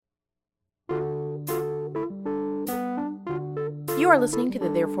You are listening to the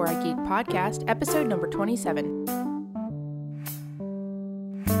Therefore I Geek podcast, episode number 27.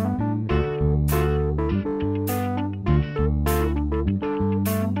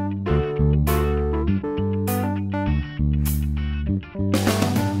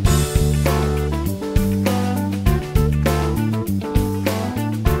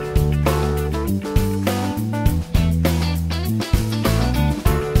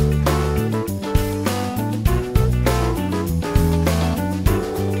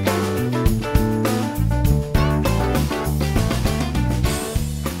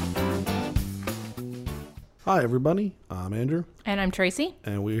 Hi everybody, I'm Andrew. And I'm Tracy.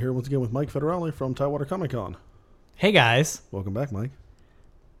 And we're here once again with Mike Federale from Tidewater Comic Con. Hey guys. Welcome back, Mike.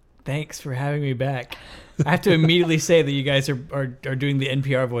 Thanks for having me back. I have to immediately say that you guys are doing the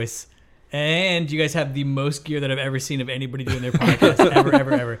NPR voice. And you guys have the most gear that I've ever seen of anybody doing their podcast.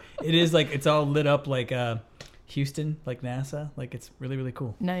 ever. It is like, it's all lit up like Houston, like NASA. Like, it's really, really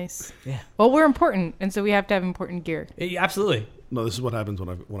cool. Nice. Yeah. Well, we're important, and so we have to have important gear. Absolutely. No, this is what happens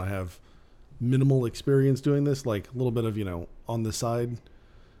when I have minimal experience doing this, like a little bit of, on the side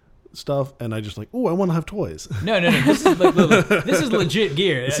stuff, and I just like, I want to have toys. No. This is this is legit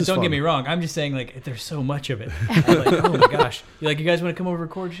gear. This is Don't fun. get me wrong. I'm just saying, like, there's so much of it. I'm like, oh my gosh. You're like, you guys want to come over and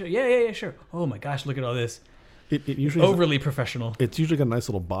record a show? Yeah, sure. Oh my gosh, look at all this. It usually Overly professional. It's usually got a nice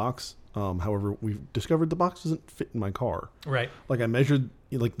little box. However, we've discovered the box doesn't fit in my car. Right. Like I measured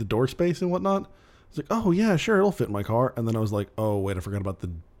like the door space and whatnot. It's like, oh yeah, sure, it'll fit in my car. And then I was like, oh wait, I forgot about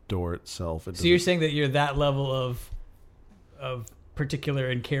the door itself. So you're saying that you're that level of particular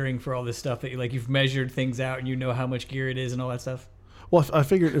and caring for all this stuff that you've measured things out and you know how much gear it is and all that stuff? Well, I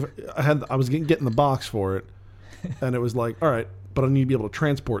figured if I was getting the box for it, and it was like, all right, but I need to be able to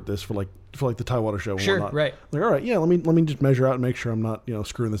transport this for the Tidewater show and whatnot. Right. Like, all right, yeah, let me just measure out and make sure I'm not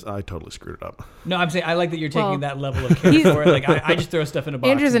screwing this. I totally screwed it up. No, I'm saying I like that you're taking that level of care for it. Like I just throw stuff in a box.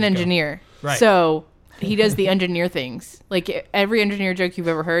 Andrew's an engineer. Right. So he does the engineer things. Like every engineer joke you've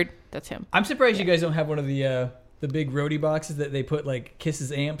ever heard, that's him. I'm surprised you guys don't have one of the big roadie boxes that they put like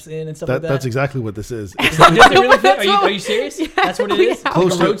Kisses amps in and stuff like that. That's exactly what this is. Does it really fit? Are you serious? Yeah, that's what it is? Like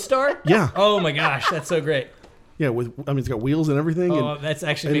Close a to- Roadstar? Yeah. Oh my gosh, that's so great. Yeah, it's got wheels and everything. Oh, and that's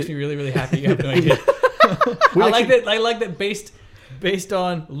actually makes me really, really happy. You have no idea. we I like actually- that. I like that based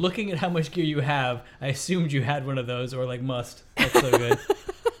on looking at how much gear you have, I assumed you had one of those or like must. That's so good.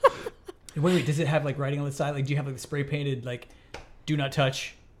 Wait, does it have like writing on the side? Like, do you have like the spray painted like "Do not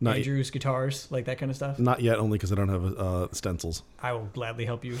touch" Not Andrew's guitars, like that kind of stuff? Not yet, only because I don't have stencils. I will gladly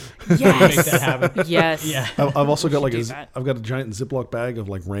help you Yes. make that happen. Yes. Yeah. I've also got do that. I've got a giant Ziploc bag of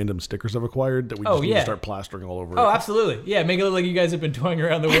like random stickers I've acquired that we Oh, just need yeah. to start plastering all over. Oh, it. absolutely. Yeah, make it look like you guys have been toying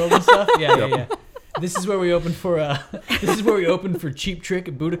around the world and stuff. Yeah. This is where we open for Cheap Trick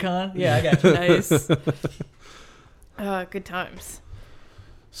at Budokan. Yeah, I got you. Nice. Good times.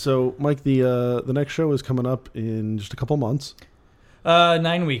 So, Mike, the next show is coming up in just a couple months.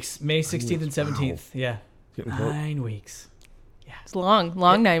 9 weeks, May 16th and 17th. Wow. Yeah, Getting close. 9 weeks. It's long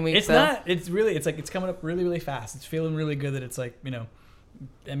 9 weeks. It's though. not. It's really. It's like it's coming up really, really fast. It's feeling really good that it's like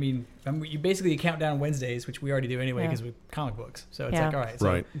I mean, you basically count down Wednesdays, which we already do anyway because we comic books. So it's like all right, so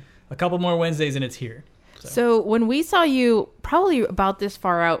Right. a couple more Wednesdays and it's here. So when we saw you, probably about this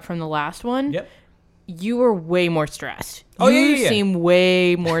far out from the last one, Yep. you were way more stressed. Oh, you yeah. seem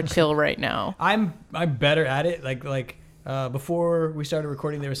way more chill right now. I'm better at it. Like before we started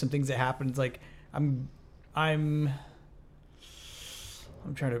recording, there were some things that happened. It's like I'm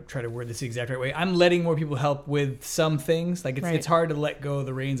trying to word this the exact right way. I'm letting more people help with some things. Like it's hard to let go of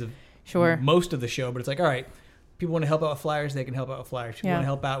the reins of most of the show, but it's like, all right, people want to help out with flyers, they can help out with flyers. People want to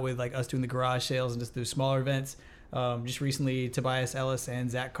help out with like us doing the garage sales and just those smaller events. Just recently, Tobias Ellis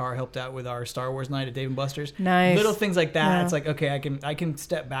and Zach Carr helped out with our Star Wars night at Dave & Buster's. Nice. Little things like that. Yeah. It's like, okay, I can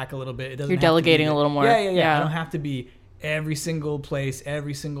step back a little bit. It doesn't. You're have to delegating be a little more. Yeah. I don't have to be every single place,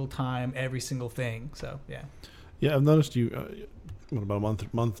 every single time, every single thing. So yeah. Yeah, I've noticed you. About a month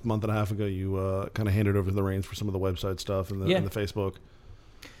and a half ago, you kind of handed over the reins for some of the website stuff and the Facebook.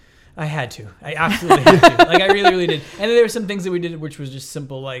 I had to. I absolutely had to. Like I really, really did. And then there were some things that we did which was just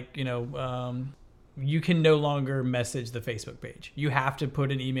simple, like you can no longer message the Facebook page. You have to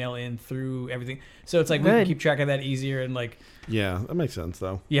put an email in through everything. So it's like we can keep track of that easier and like. Yeah, that makes sense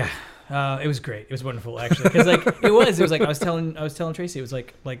though. Yeah, it was great. It was wonderful actually because like it was like I was telling Tracy it was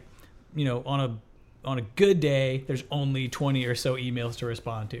like on a good day there's only 20 or so emails to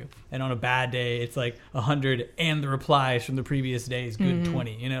respond to, and on a bad day it's like 100 and the replies from the previous day's good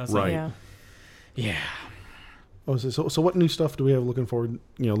 20. It's Right. like, yeah. Oh, so what new stuff do we have looking forward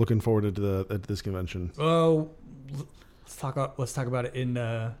to at this convention? Oh, let's talk about it in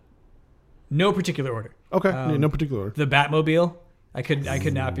no particular order. Okay, no particular order. The Batmobile I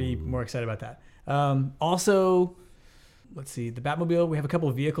could not be more excited about that. Also, let's see, the Batmobile. We have a couple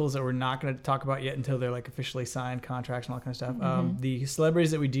of vehicles that we're not going to talk about yet until they're like officially signed contracts and all that kind of stuff. The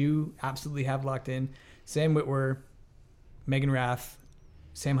celebrities that we do absolutely have locked in: Sam Witwer, Megan Rath,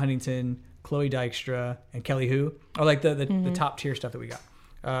 Sam Huntington, Chloe Dykstra, and Kelly Hu are like the top tier stuff that we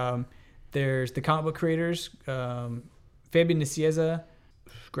got. There's the comic book creators, Fabian Nicieza,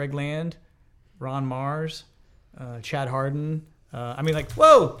 Greg Land, Ron Mars, Chad Harden.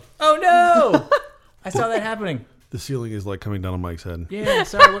 Whoa! Oh no! I saw that happening. The ceiling is like coming down on Mike's head. Yeah,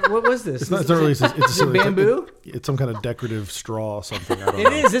 sorry. What was this? It's not really. It's bamboo. It's some kind of decorative straw or something. I don't know.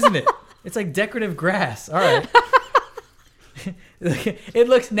 It is, isn't it? It's like decorative grass. All right. It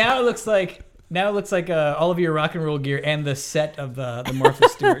looks like all of your rock and roll gear and the set of the Martha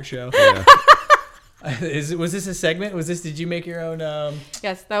Stewart show. Yeah. Was this a segment? Did you make your own?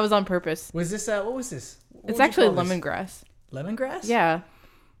 Yes, that was on purpose. Was this? What was this? It's actually lemongrass. Lemongrass? Yeah.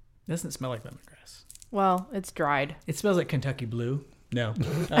 It doesn't smell like lemongrass. Well, it's dried. It smells like Kentucky Blue. No.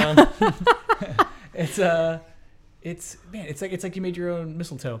 It's like you made your own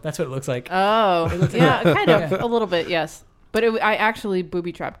mistletoe. That's what it looks like. Oh, yeah, kind of, a little bit, yes. But I actually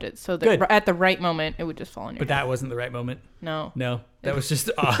booby trapped it, so that at the right moment it would just fall on your head. But that wasn't the right moment. No, that was just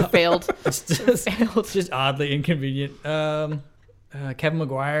failed. Just oddly inconvenient. Kevin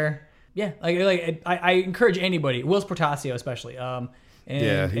McGuire. Yeah, I encourage anybody, Will Portasio especially,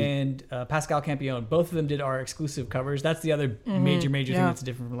 and Pascal Campione. Both of them did our exclusive covers. That's the other major thing that's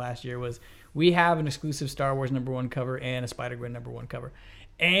different from last year was we have an exclusive Star Wars #1 cover and a Spider-Gwen #1 cover.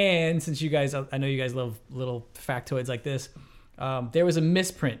 And since I know you guys love little factoids like this, there was a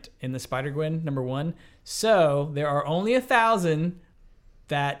misprint in the Spider-Gwen #1. So there are only 1,000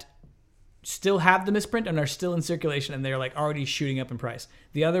 that still have the misprint and are still in circulation, and they're like already shooting up in price.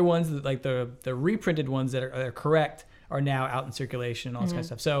 The other ones, like the reprinted ones that are correct, are now out in circulation and all this kind of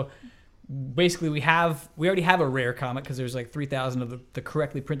stuff. So basically, we already have a rare comic because there's like 3,000 of the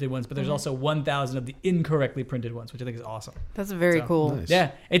correctly printed ones, but there's also 1,000 of the incorrectly printed ones, which I think is awesome. That's very cool. Nice.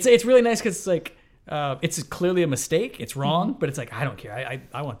 Yeah, it's really nice because it's like it's clearly a mistake. It's wrong, but it's like I don't care.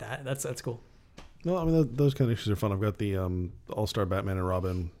 I want that. That's cool. No, I mean those kind of issues are fun. I've got the All-Star Batman and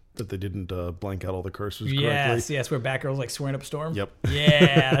Robin that they didn't blank out all the curses correctly. Yes, where Batgirl's like swearing up a storm. Yep.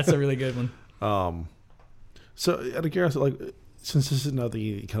 Yeah, that's a really good one. So out of curiosity, since this is now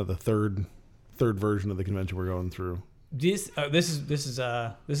the kind of the third version of the convention we're going through, this is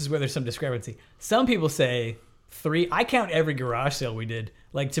where there's some discrepancy. Some people say 3. I count every garage sale we did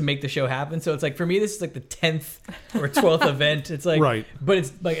like to make the show happen. So it's like for me, this is like the 10th or 12th event. It's like right, but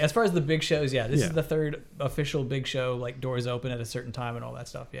it's like as far as the big shows, this is the third official big show. Like doors open at a certain time and all that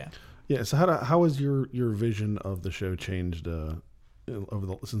stuff. Yeah. So how has your vision of the show changed from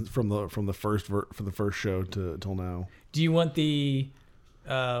the first show to now? Do you want the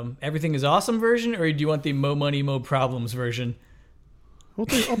everything is awesome version, or do you want the mo money mo problems version? I'll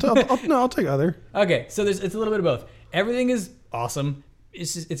take either. Okay, so it's a little bit of both. Everything is awesome.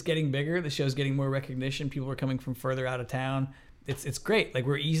 It's getting bigger. The show's getting more recognition. People are coming from further out of town. It's great. Like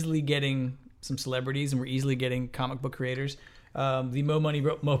we're easily getting some celebrities, and we're easily getting comic book creators. The mo money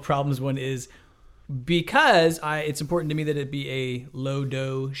mo problems one is because it's important to me that it be a low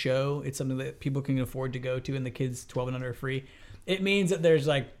dough show. It's something that people can afford to go to, and the kids 12 and under are free. It means that there's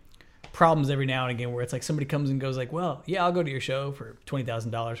like problems every now and again where it's like somebody comes and goes like, well, yeah, I'll go to your show for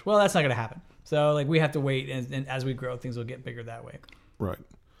 $20,000. Well, that's not going to happen. So like we have to wait, and as we grow, things will get bigger that way. Right.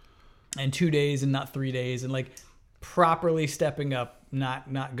 And 2 days and not 3 days, and like properly stepping up,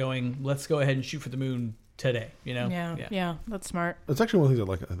 not going, let's go ahead and shoot for the moon today, you know? Yeah, that's smart. That's actually one of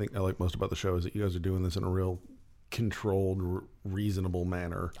the things I like most about the show is that you guys are doing this in a real controlled, reasonable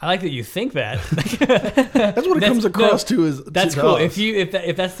manner. I like that you think that. That's what it comes across to. Is that's cool. Us.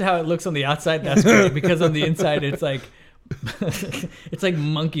 If that's how it looks on the outside, that's great. Because on the inside, it's like it's like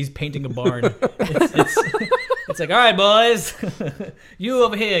monkeys painting a barn. It's like, all right, boys, you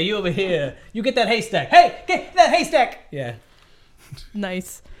over here, you get that haystack. Hey, get that haystack. Yeah.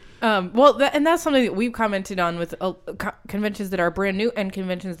 Nice. And that's something that we've commented on with conventions that are brand new and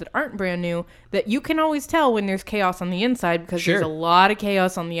conventions that aren't brand new, that you can always tell when there's chaos on the inside because there's a lot of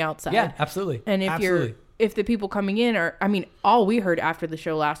chaos on the outside. Yeah, absolutely. And if the people coming in are, I mean, all we heard after the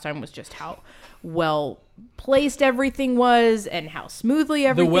show last time was just how well placed everything was and how smoothly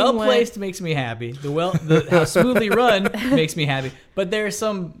everything went. The well placed makes me happy. How smoothly run makes me happy. But there's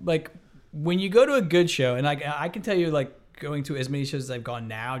some, like, when you go to a good show, and I can tell you, like, going to as many shows as I've gone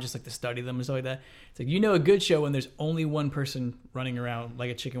now, just like to study them and stuff like that. It's like, a good show when there's only one person running around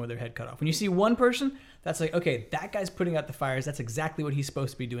like a chicken with their head cut off. When you see one person, that's like, okay, that guy's putting out the fires. That's exactly what he's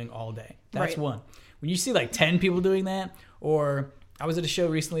supposed to be doing all day. That's right. One. When you see like 10 people doing that, or I was at a show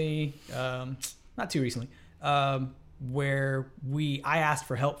recently, not too recently, where I asked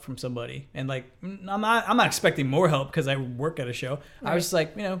for help from somebody, and like I'm not expecting more help because I work at a show. Right. I was just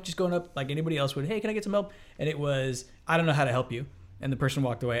like, just going up like anybody else would. Hey, can I get some help? And it was, I don't know how to help you. And the person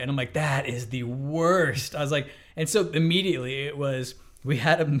walked away, and I'm like, that is the worst. I was like, and so immediately it was, we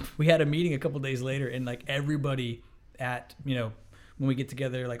had a meeting a couple days later, and like everybody at when we get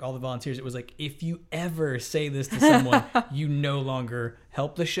together, like all the volunteers, it was like, if you ever say this to someone, you no longer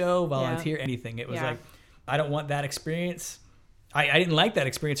help the show, volunteer, anything. It was like, I don't want that experience. I didn't like that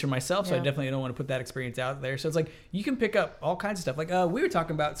experience for myself, so I definitely don't want to put that experience out there. So it's like, you can pick up all kinds of stuff. Like we were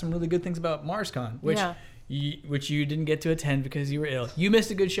talking about some really good things about MarsCon, which you didn't get to attend because you were ill. You missed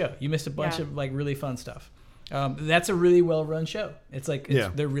a good show. You missed a bunch of like really fun stuff. That's a really well run show. It's like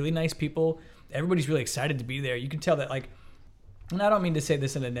they're really nice people. Everybody's really excited to be there. You can tell that, like, and I don't mean to say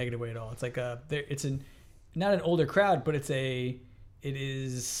this in a negative way at all. It's like it's not an older crowd, but it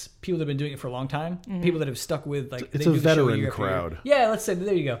is people that have been doing it for a long time. Mm-hmm. People that have stuck with, like, it's a veteran crowd. Yeah, let's say,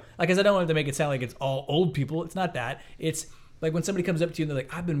 there you go. Like, because I don't want to make it sound like it's all old people. It's not that. It's like when somebody comes up to you and they're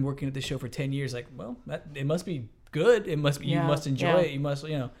like, I've been working at this show for 10 years. Like, well, it must be good. It must be, you must enjoy it. You must,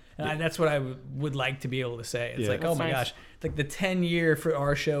 And that's what I would like to be able to say. It's like, oh my gosh, like the 10-year for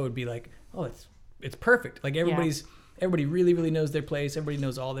our show would be like, oh, it's perfect. Like everybody really, really knows their place. Everybody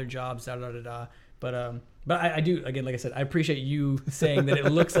knows all their jobs, da da da da. But I do, again, like I said, I appreciate you saying that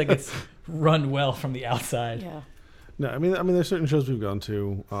it looks like it's run well from the outside. Yeah. No, I mean, there's certain shows we've gone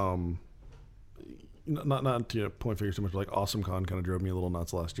to. Not to point figures too much, but like AwesomeCon kind of drove me a little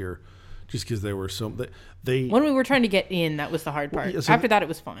nuts last year, just because they were they when we were trying to get in, that was the hard part. So after that, it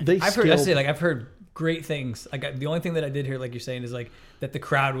was fine. I've heard great things. Like the only thing that I did hear, like you're saying, is like that the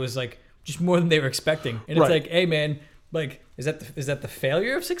crowd was like just more than they were expecting, and it's like, hey man, like is that the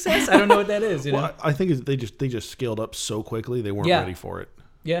failure of success? I don't know what that is. Well, I think they just scaled up so quickly they weren't ready for it.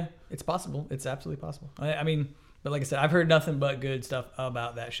 Yeah, it's possible. It's absolutely possible. I mean, but like I said, I've heard nothing but good stuff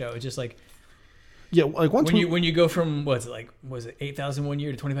about that show. It's just like. Yeah, like when you go from was it 8,000 one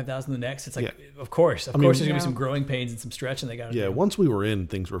year to 25,000 the next? It's like of course there's gonna be some growing pains and some stretching they got to do. Once we were in,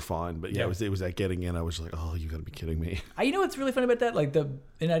 things were fine, but it was that getting in. I was like, oh, you got to be kidding me. You know what's really funny about that? Like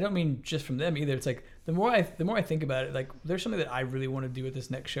and I don't mean just from them either. It's like the more I think about it, like there's something that I really want to do with this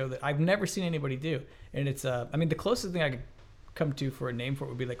next show that I've never seen anybody do, and it's the closest thing I could come to for a name for it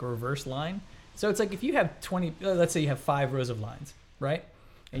would be like a reverse line. So it's like if you have 20, let's say you have 5 rows of lines, right,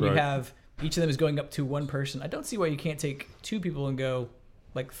 and you have. Each of them is going up to one person. I don't see why you can't take 2 people and go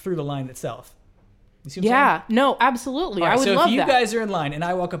like through the line itself. You see what I'm saying? No, absolutely. Right, I would love that. So if you guys are in line and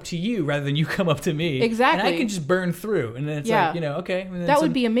I walk up to you rather than you come up to me, exactly, and I can just burn through, and then it's like, okay. That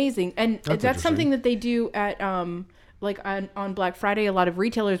would be amazing. And that's something that they do at like on Black Friday. A lot of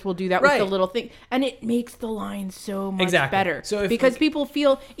retailers will do that with the little thing, and it makes the line so much better. So because people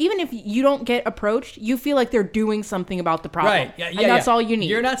feel, even if you don't get approached, you feel like they're doing something about the problem. Right. Yeah, and that's all you need.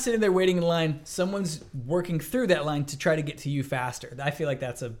 You're not sitting there waiting in line. Someone's working through that line to try to get to you faster. I feel like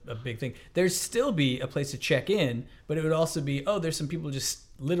that's a big thing. There's still be a place to check in, but it would also be, there's some people just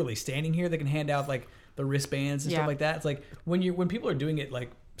literally standing here that can hand out like the wristbands and stuff like that. It's like when people are doing it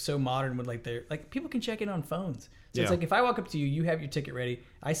like so modern with like they're like people can check in on phones. So it's like if I walk up to you, you have your ticket ready,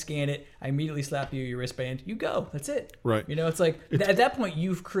 I scan it, I immediately slap you your wristband, you go. That's it. Right. It's like at that point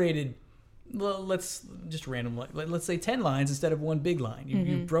you've created, let's just random, let's say 10 lines instead of one big line.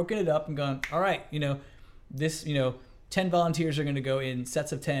 You've broken it up and gone, all right, this, 10 volunteers are going to go in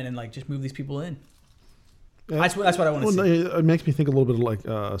sets of 10 and like just move these people in. That's what I want to see. It makes me think a little bit of like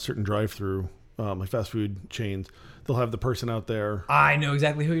a certain drive-through, like fast food chains. They'll have the person out there. I know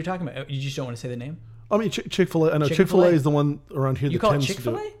exactly who you're talking about. You just don't want to say the name? I mean, Chick-fil-A. I know Chick-fil-A is the one around here. You call it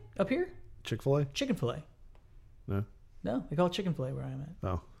Chick-fil-A up here? Chick-fil-A? Chicken filet. No, they call it chicken filet where I'm at.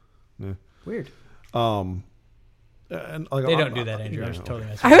 Oh, yeah. Weird. And like, they don't do that, Andrew. I'm just totally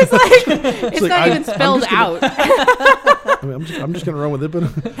messing. I was like, it's not even spelled out. I'm just gonna run with it, but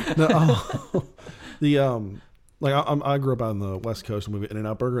no. I grew up out on the West Coast, and we have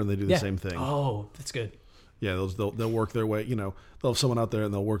In-N-Out Burger, and they do the same thing. Oh, that's good. Yeah, they'll work their way. They'll have someone out there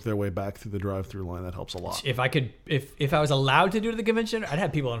and they'll work their way back through the drive-through line. That helps a lot. If I was allowed to do it at the convention, I'd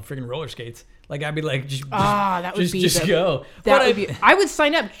have people on freaking roller skates. Like I'd be like, just go. I would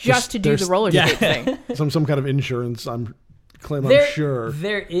sign up just to do the roller skate thing. Some kind of insurance. I'm sure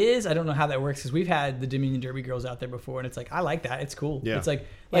there is. I don't know how that works because we've had the Dominion Derby girls out there before, and it's like I like that. It's cool. Yeah. It's like.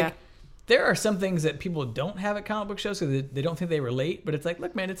 There are some things that people don't have at comic book shows because they don't think they relate. But it's like,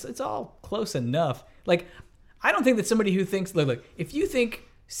 look, man, it's all close enough. Like, I don't think that somebody who thinks, look, if you think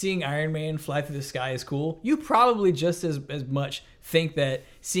seeing Iron Man fly through the sky is cool, you probably just as much think that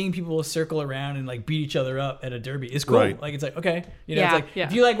seeing people circle around and like beat each other up at a derby is cool. Right. Like it's like, okay, you know, it's like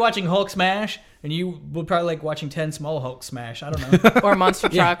if you like watching Hulk smash, and you would probably like watching 10 small Hulk smash. I don't know. Or monster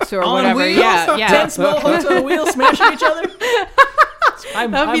trucks or on whatever. Wheels? Yeah. 10 small Hulks on a wheel smashing each other.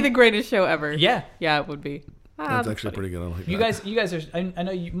 That would be the greatest show ever. Yeah. Yeah, it would be. That's actually pretty good. I like you guys are. I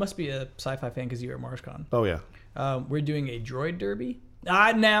know you must be a sci-fi fan because you were at MarsCon. Oh yeah. We're doing a droid derby.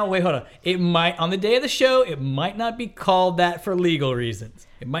 Now wait, hold on. It might on the day of the show. It might not be called that for legal reasons.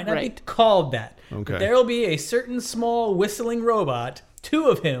 It might not be called that. Okay. There will be a certain small whistling robot, 2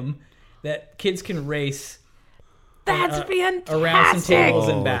 of him, that kids can race. That's fantastic. Around some tables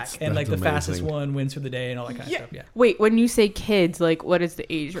and back, that's and like the amazing. fastest one wins for the day and all that kind of stuff. Yeah. Wait, when you say kids, like what is the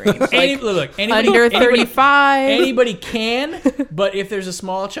age range? Like, Anybody, under 35. Anybody can, but if there's a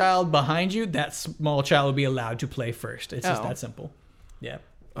small child behind you, that small child will be allowed to play first. It's just that simple. Yeah.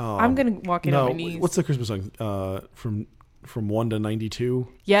 I'm gonna walk in on my knees. What's the Christmas song? From 1 to 92.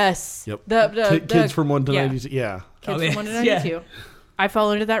 Yes. Yep. The kids from 1 to 92. Yeah. Kids from 1 to 92. Yeah. I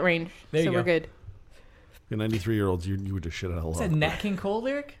fall into that range, there so we're good. The 93-year-olds, you would just shit out of luck. Is that a Nat King Cole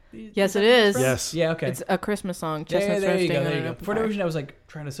lyric? Yes, it is. Yes. Yeah, okay. It's a Christmas song. There you go. For no reason, I was like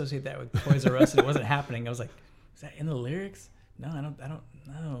trying to associate that with Toys R Us, and it wasn't happening. I was like, is that in the lyrics? No, I don't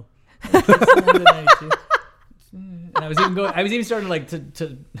know. And I was even starting like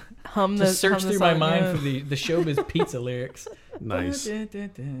to hum to search through my mind yeah. for the Showbiz Pizza lyrics. Nice. It's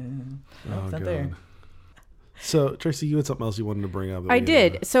not there. So, Tracy, you had something else you wanted to bring up. I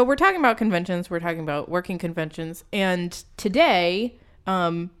did. So we're talking about conventions. We're talking about working conventions. And today,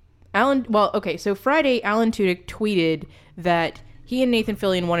 so Friday, Alan Tudyk tweeted that he and Nathan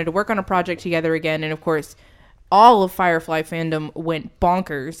Fillion wanted to work on a project together again. And of course, all of Firefly fandom went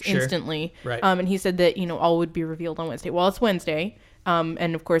bonkers instantly. Right. And he said that, all would be revealed on Wednesday. Well, it's Wednesday.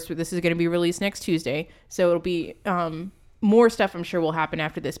 And of course, this is going to be released next Tuesday. So it'll be... more stuff I'm sure will happen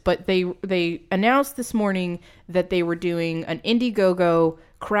after this, but they announced this morning that they were doing an Indiegogo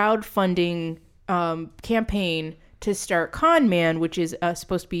crowdfunding campaign to start Con Man, which is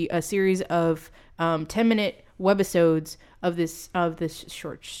supposed to be a series of 10-minute webisodes of this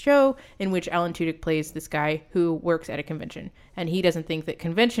short show in which Alan Tudyk plays this guy who works at a convention, and he doesn't think that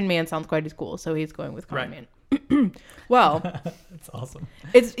Convention Man sounds quite as cool, so he's going with Con Man. Well, that's awesome.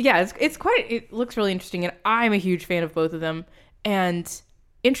 It looks really interesting, and I'm a huge fan of both of them. And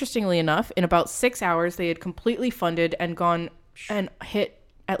interestingly enough, in about 6 hours, they had completely funded and gone and hit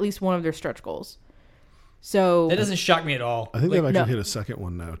at least one of their stretch goals. So that doesn't shock me at all. I think they've actually hit a second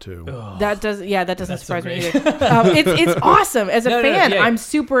one now too. That doesn't surprise me either. It's awesome. As a fan, I'm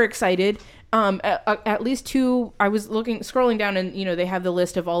super excited. At least 2. I was scrolling down, and they have the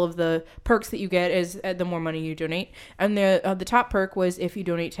list of all of the perks that you get as the more money you donate. And the top perk was if you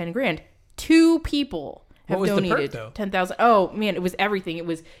donate $10,000. 2 people have donated 10,000. Oh man, it was everything. It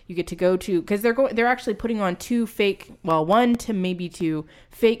was you get to go to because they're actually putting on 2 fake, 1 to maybe 2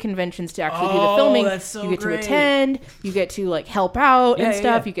 fake conventions to actually do the filming. That's so you get great. to attend. You get to help out and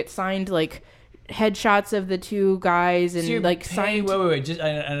stuff. Yeah. You get signed headshots of the 2 guys and so signed. Wait. Just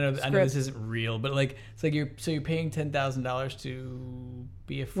I know this isn't real, but it's like you're paying $10,000 to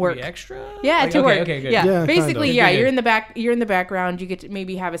be a free extra. Yeah, to work. Okay, good. Yeah, basically, kind of. You're in the back. You're in the background. You get to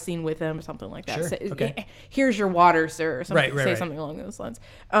maybe have a scene with them or something like that. Sure. So, okay. Here's your water, sir. Or something, Right. Something along those lines.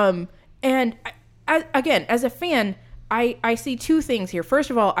 And again, as a fan, I see 2 things here. First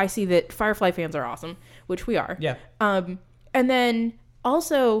of all, I see that Firefly fans are awesome, which we are. Yeah. And then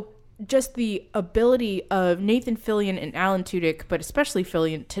also just the ability of Nathan Fillion and Alan Tudyk, but especially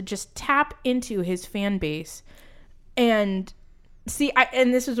Fillion, to just tap into his fan base and see.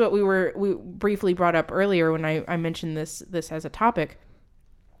 And this is what we briefly brought up earlier when I mentioned this as a topic,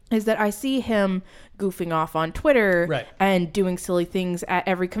 is that I see him goofing off on Twitter and doing silly things at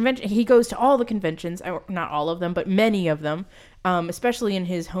every convention. He goes to all the conventions, not all of them, but many of them, especially in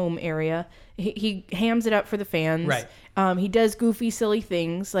his home area. He hams it up for the fans. Right. He does goofy, silly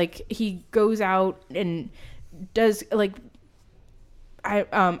things. He goes out and does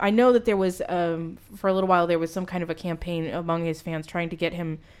I know that there was for a little while there was some kind of a campaign among his fans trying to get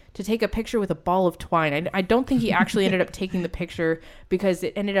him to take a picture with a ball of twine. I don't think he actually ended up taking the picture because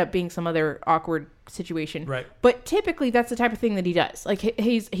it ended up being some other awkward situation. Right. But typically that's the type of thing that he does.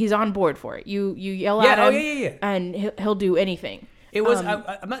 He's on board for it. You yell at him and he'll do anything. It was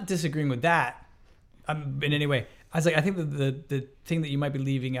I'm not disagreeing with that in any way. I think the thing that you might be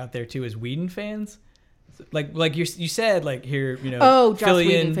leaving out there too is Whedon fans. like you said, like here, you know, oh, Joss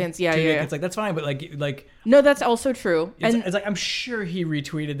Whedon fans, yeah. It's like that's fine, but like no, that's also true. It's like I'm sure he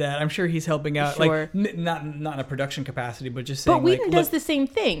retweeted that. I'm sure he's helping out, sure. like not in a production capacity, but just saying. But Whedon does the same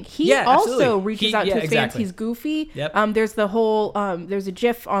thing. He also reaches out to his fans. He's goofy. Yep. There's the whole there's a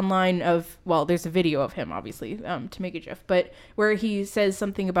GIF online of there's a video of him obviously to make a GIF, but where he says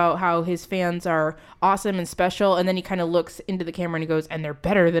something about how his fans are awesome and special, and then he kind of looks into the camera and he goes, and they're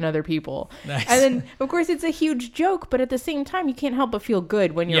better than other people. Nice. And then of course it's a huge joke, but at the same time you can't help but feel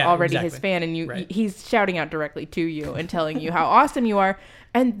good when you're already his fan, and he's shouting out directly to you and telling you how awesome you are,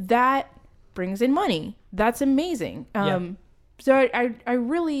 and that brings in money. That's amazing. So I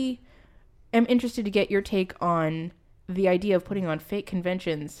really am interested to get your take on the idea of putting on fake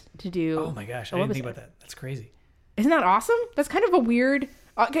conventions to do. Oh my gosh, I didn't think about that. That's crazy. Isn't that awesome? That's kind of a weird.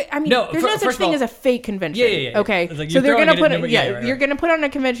 I mean, there's no such thing as a fake convention. Yeah. Okay, like so they're gonna put you're gonna put on a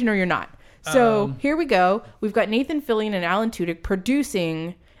convention or you're not. So here we go. We've got Nathan Fillion and Alan Tudyk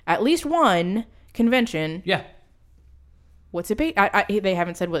producing at least one convention. Yeah. What's it based? They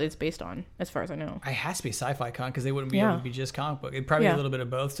haven't said what it's based on, as far as I know. It has to be Sci-Fi Con because they wouldn't be able to be just comic book. It'd probably be a little bit of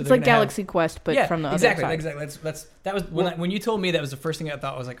both. So it's like Galaxy Quest, but from the other side. Exactly. That was when you told me that was the first thing I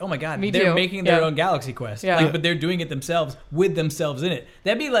thought. I was like, oh my god, they're making their own Galaxy Quest. Yeah. But they're doing it themselves with themselves in it.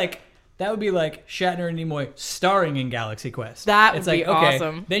 That would be like Shatner and Nimoy starring in Galaxy Quest. That would be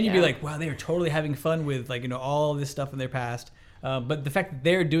awesome. Then you'd be like, wow, they are totally having fun with all this stuff in their past. But the fact that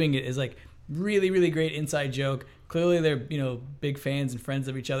they're doing it is like really, really great inside joke. Clearly, they're big fans and friends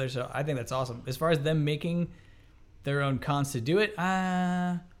of each other, so I think that's awesome. As far as them making their own cons to do it,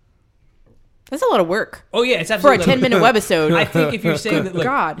 that's a lot of work. Oh yeah, it's absolutely for a 10-minute webisode. I think if you're saying that,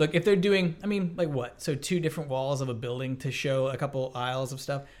 look, if they're doing, so 2 different walls of a building to show a couple aisles of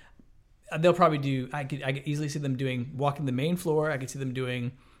stuff, they'll probably do. I could easily see them walking the main floor. I could see them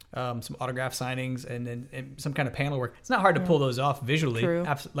doing some autograph signings and some kind of panel work. It's not hard to pull those off visually. True.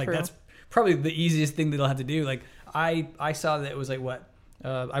 That's probably the easiest thing they'll have to do. Like I saw that it was like what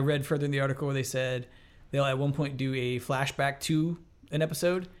I read further in the article where they said they'll at one point do a flashback to an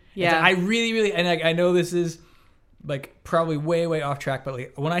episode. Yeah, I really and I know this is like probably way off track, but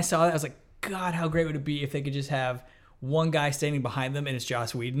like when I saw that I was like, God, how great would it be if they could just have one guy standing behind them and it's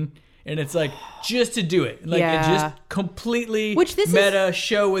Joss Whedon. And it's like just to do it, like it just completely meta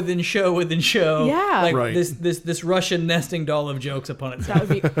show within show within show. Yeah, like this Russian nesting doll of jokes upon itself.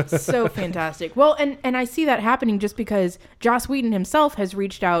 That would be so fantastic. Well, and I see that happening just because Joss Whedon himself has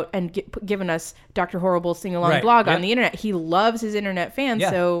reached out and given us Dr. Horrible's sing along blog on the internet. He loves his internet fans,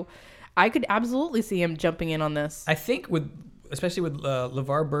 so I could absolutely see him jumping in on this. I think especially with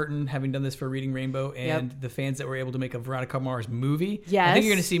LeVar Burton having done this for Reading Rainbow and the fans that were able to make a Veronica Mars movie. Yes. I think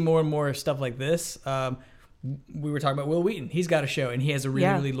you're going to see more and more stuff like this. We were talking about Will Wheaton. He's got a show, and he has a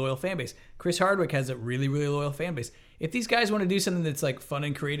really loyal fan base. Chris Hardwick has a really, really loyal fan base. If these guys want to do something that's like fun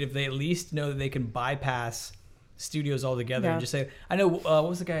and creative, they at least know that they can bypass studios altogether and just say, I know, what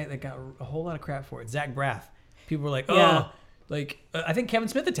was the guy that got a whole lot of crap for it? Zach Braff. People were like, like, I think Kevin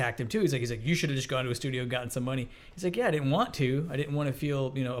Smith attacked him too. He's like, you should have just gone to a studio and gotten some money. He's like, yeah, I didn't want to. I didn't want to feel,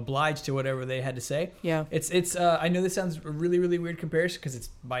 obliged to whatever they had to say. Yeah. It's. I know this sounds a really, really weird comparison because it's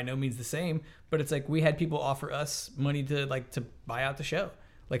by no means the same. But it's like we had people offer us money to buy out the show,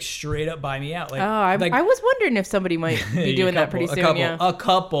 like straight up buy me out. Like, I was wondering if somebody might be doing that pretty soon. A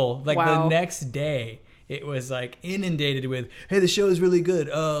couple. Like the next day, it was like inundated with, hey, the show is really good.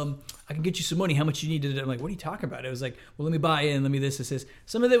 I can get you some money. How much you need to do? I'm like, what are you talking about? It was like, well, let me buy in. Let me this.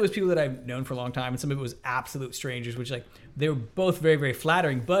 Some of it was people that I've known for a long time, and some of it was absolute strangers, which like they were both very, very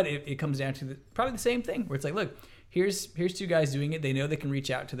flattering. But it comes down to probably the same thing, where it's like, look, here's 2 guys doing it. They know they can reach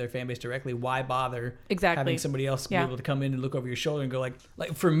out to their fan base directly. Why bother having somebody else be able to come in and look over your shoulder and go like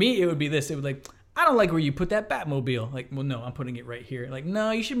for me, it would be this. It would like, I don't like where you put that Batmobile. Like, well, no, I'm putting it right here. Like,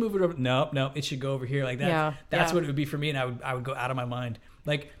 no, you should move it over. No, it should go over here like that. That's what it would be for me, and I would go out of my mind.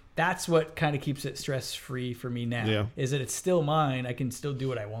 Like, that's what kind of keeps it stress-free for me now, is that it's still mine. I can still do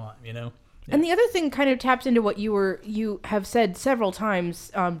what I want, Yeah. And the other thing kind of taps into what you have said several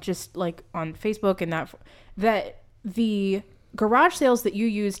times, just like on Facebook and that the garage sales that you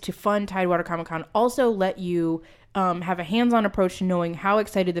use to fund Tidewater Comic Con also let you have a hands-on approach to knowing how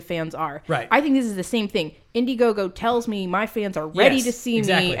excited the fans are. Right. I think this is the same thing. Indiegogo tells me my fans are ready to see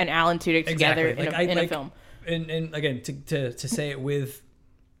me and Alan Tudyk together in a film. And again, to say it with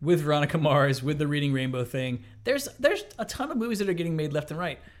Veronica Mars, with the Reading Rainbow thing, there's a ton of movies that are getting made left and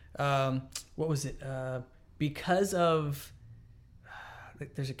right. What was it? Because of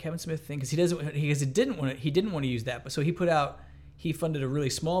there's a Kevin Smith thing because he didn't want to use that, but so he funded a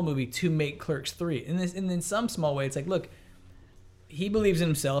really small movie to make Clerks 3, and in some small way, it's like, look, he believes in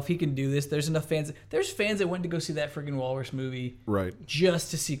himself. He can do this. There's enough fans. There's fans that went to go see that freaking Walrus movie, right?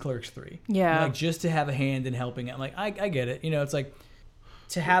 Just to see Clerks 3. Yeah, like just to have a hand in helping it. I'm like, I get it. You know, it's like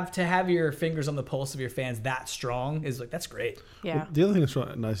to have your fingers on the pulse of your fans that strong is like that's great. Yeah. Well, the other thing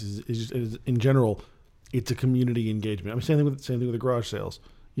that's nice is in general, it's a community engagement. I mean, same thing with the garage sales.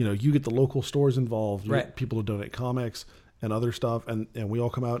 You know, you get the local stores involved. You get people who donate comics and other stuff, and we all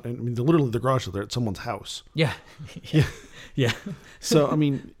come out, and I mean, literally the garage sale, they're at someone's house. Yeah. Yeah. So, I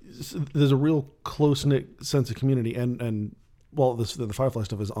mean, there's a real close-knit sense of community, and well, the Firefly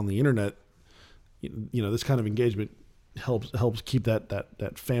stuff is on the internet. You know, this kind of engagement helps keep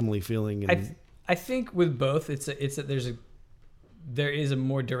that family feeling. And I think with both, it's that there is a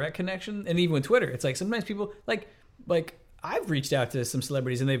more direct connection, and even with Twitter, it's like sometimes people like I've reached out to some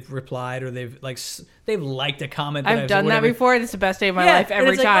celebrities and they've replied or they've liked a comment. I've done that before. It's the best day of my life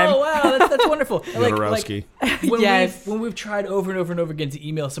every time. Like, oh wow, that's wonderful. When we've tried over and over and over again to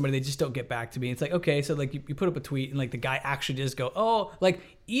email somebody, they just don't get back to me. It's like, okay, so like you put up a tweet and like the guy actually does go, oh, like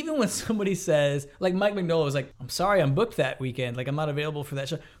even when somebody says, like Mike Mignola was like, I'm sorry, I'm booked that weekend. Like I'm not available for that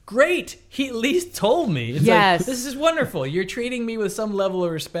show. Great, he at least told me. It's like, this is wonderful. You're treating me with some level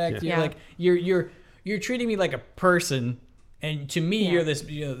of respect. Yeah. You're like you're treating me like a person. And to me, you're this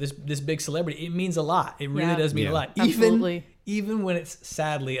big celebrity. It means a lot. It really does mean a lot. Even when it's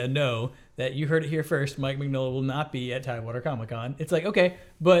sadly a no, that you heard it here first, Mike Mignola will not be at Tidewater Comic Con. It's like, okay,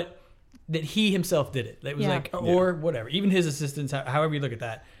 but that he himself did it. It was or whatever. Even his assistants, however you look at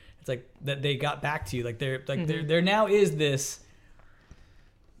that, it's like that they got back to you. Like there now is this.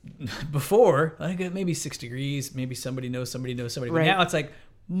 Before, like maybe 6 degrees, maybe somebody knows somebody. But now it's like,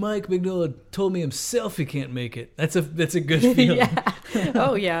 Mike Mignola told me himself he can't make it. That's a good feeling.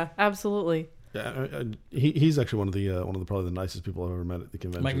 Oh yeah, absolutely. Yeah, he's actually one of the probably the nicest people I've ever met at the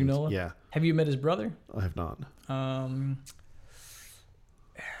convention. Mike Mignola. Yeah. Have you met his brother? I have not.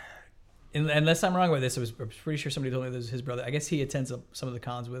 Unless I'm wrong about this, I was pretty sure somebody told me this was his brother. I guess he attends some of the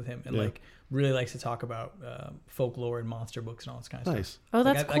cons with him and like really likes to talk about folklore and monster books and all this kind of stuff. Oh,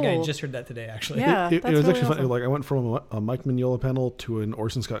 that's cool. I just heard that today, actually. Yeah, it was really actually awesome. funny. Like I went from a Mike Mignola panel to an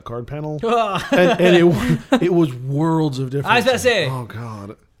Orson Scott Card panel, and it was worlds of difference. I was about to say, oh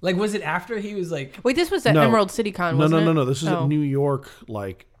god. Like, was it after he was like? Wait, this was at Emerald City Con, wasn't it? No. This was at New York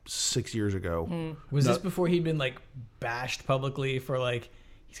like 6 years ago. Was this before he'd been like bashed publicly for like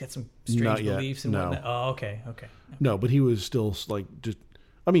he's got some strange beliefs and whatnot? Oh, okay. No, but he was still like just.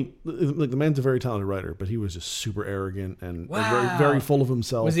 I mean, like the man's a very talented writer, but he was just super arrogant and very, very full of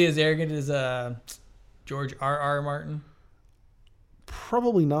himself. Was he as arrogant as George R.R. Martin?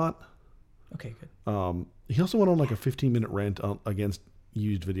 Probably not. Okay, good. He also went on like a 15-minute rant against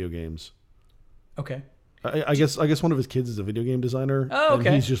used video games. Okay. I guess one of his kids is a video game designer. Oh, okay.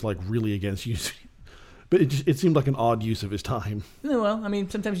 And he's just like really against used. But it seemed like an odd use of his time. Well, I mean,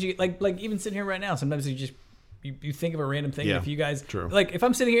 sometimes you like even sitting here right now. Sometimes you just. You think of a random thing. Yeah, if you guys true. Like, if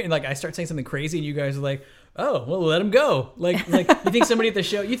I'm sitting here and like I start saying something crazy, and you guys are like, "Oh, well, let him go." Like you think somebody at the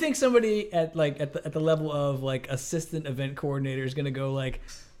show, you think somebody at the level of like assistant event coordinator is gonna go like,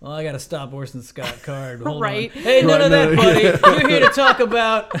 "Well, I got to stop Orson Scott Card." Hold on. Hey, none of that, buddy. You're here to talk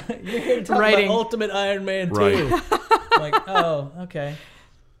about Ultimate Iron Man 2. Like, oh, okay.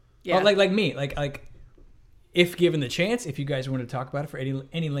 Yeah. Oh, like me, like. If given the chance, if you guys want to talk about it for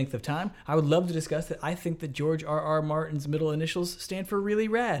any length of time, I would love to discuss that. I think that George R.R. Martin's middle initials stand for really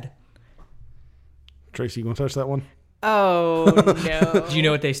rad. Tracy, you want to touch that one? Oh, no. Do you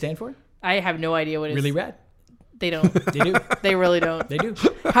know what they stand for? I have no idea what it is. Really rad? They don't. They do. They really don't. They do.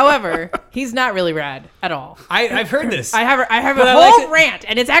 However, he's not really rad at all. I've heard this. I have a whole rant,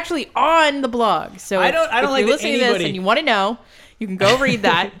 and it's actually on the blog. So I don't if like you're listening to this and you want to know, you can go read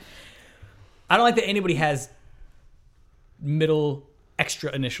that. I don't like that anybody has middle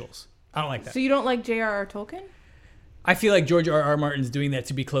extra initials. I don't like that. So you don't like J.R.R. Tolkien? I feel like George R.R. Martin's doing that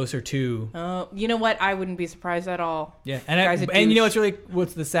to be closer to. You know what? I wouldn't be surprised at all. Yeah, and you know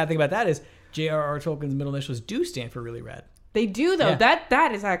what's the sad thing about that is J.R.R. Tolkien's middle initials do stand for really rad. They do though. Yeah.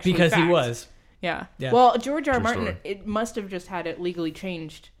 That is actually because fact. He was. Yeah. Well, George R. Martin, it must have just had it legally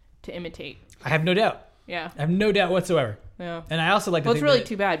changed to imitate. I have no doubt. Yeah. I have no doubt whatsoever. Yeah. And I also like. Well, it's really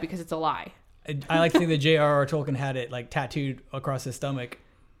too bad because it's a lie. I like to think that J.R.R. Tolkien had it like tattooed across his stomach,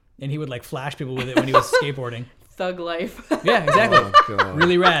 and he would like flash people with it when he was skateboarding. Thug life. Yeah, exactly. Oh,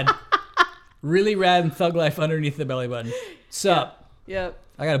 really rad. Really rad and thug life underneath the belly button. Sup? Yep.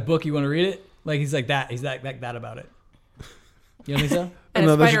 I got a book. You want to read it? Like he's like that. He's that about it. You don't think so? And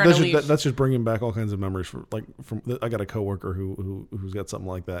no, that's just bringing back all kinds of memories from I got a coworker who's got something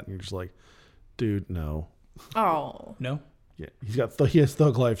like that, and you're just like, dude, no. Oh. No. Yeah, he has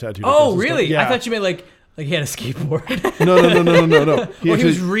thug life tattooed. Oh, really? Yeah. I thought you meant like Like he had a skateboard. No. He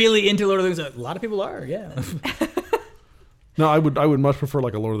was really into Lord of the Rings. A lot of people are, yeah. No, I would much prefer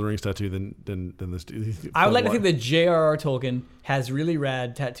like a Lord of the Rings tattoo than this. I would like to think that J.R.R. Tolkien has really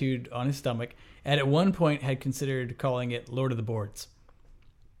rad tattooed on his stomach, and at one point had considered calling it Lord of the Boards.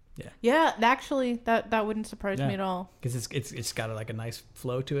 Yeah. Actually, that wouldn't surprise me at all. Because it's got like a nice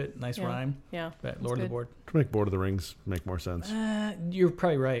flow to it, nice rhyme. Yeah. But Lord of the Board. To make Lord of the Rings make more sense. You're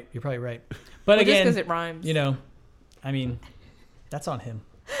probably right. But again, just because it rhymes. I mean, that's on him.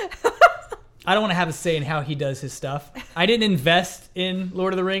 I don't want to have a say in how he does his stuff. I didn't invest in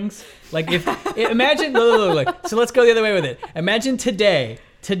Lord of the Rings. Like imagine, look. So let's go the other way with it. Imagine today.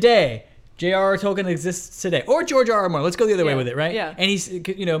 J.R.R. Tolkien exists today, or George R.R. Martin. Let's go the other way with it, right? Yeah. And he's,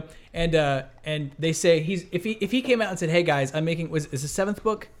 and they say if he came out and said, "Hey guys, I'm making," is the 7th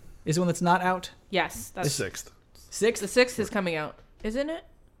book? Is the one that's not out? Yes, that's the 6th. 6th? The 6th is coming out, isn't it?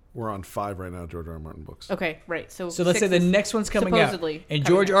 We're on 5 right now, George R. R. Martin books. Okay, right. So let's say the next one's coming out, and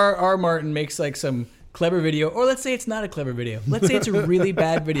George R. R. Martin makes like some clever video, or let's say it's not a clever video. Let's say it's a really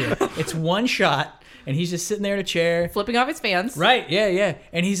bad video. It's one shot. And he's just sitting there in a chair, flipping off his fans. Right? Yeah.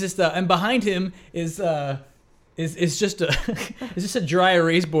 And he's just, and behind him is just a dry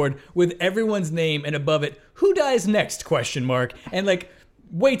erase board with everyone's name, and above it, "Who dies next?" ? And like,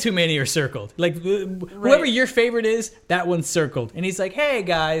 way too many are circled. Like whoever your favorite is, that one's circled. And he's like, "Hey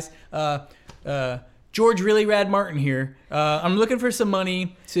guys, George Really Rad Martin here. I'm looking for some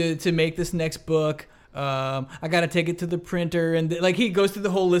money to make this next book. I gotta take it to the printer," and like he goes through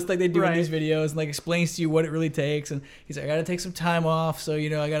the whole list like they do in these videos, and like explains to you what it really takes. And he's like, "I gotta take some time off, so I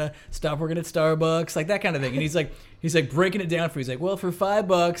gotta stop working at Starbucks," like that kind of thing. And he's like breaking it down for you. He's like, "Well, for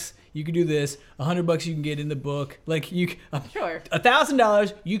 $5 you can do this. $100 you can get in the book. Like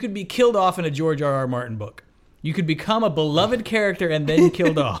 $1,000 you could be killed off in a George R. R. Martin book. You could become a beloved character and then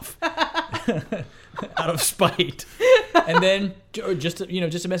killed off." Out of spite, and then just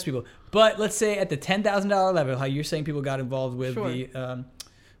to mess people. But let's say at the $10,000 level, how you're saying people got involved with the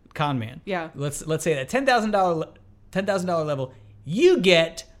con man. Yeah. Let's say at $10,000 level, you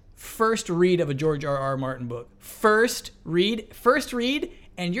get first read of a George R. R. Martin book. First read,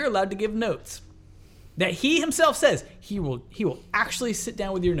 and you're allowed to give notes. That he himself says he will actually sit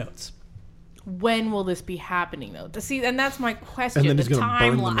down with your notes. When will this be happening, though? See, and that's my question. And then he's going to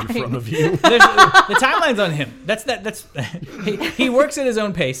burn them in front of you. The timeline's on him. That's he works at his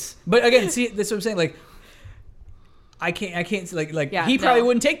own pace. But again, see, that's what I'm saying. Like, I can't like he probably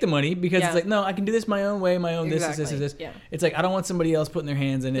wouldn't take the money because it's like, no, I can do this my own way, my own this. Yeah. It's like I don't want somebody else putting their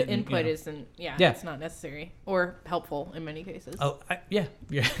hands in it. The input isn't. Yeah, it's not necessary or helpful in many cases. Oh, yeah.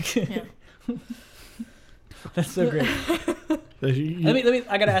 That's so great. Let me.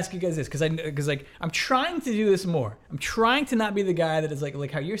 I gotta ask you guys this because like I'm trying to do this more. I'm trying to not be the guy that is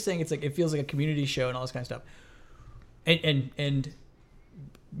like how you're saying. It's like it feels like a community show and all this kind of stuff. And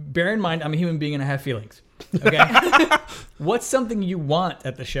bear in mind, I'm a human being and I have feelings. Okay. What's something you want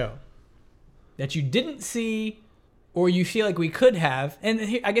at the show that you didn't see or you feel like we could have? And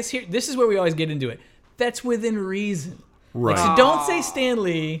this is where we always get into it. That's within reason. Right. Like, so don't say Stan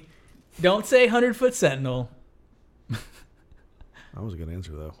Lee. Don't say 100-Foot Sentinel. That was a good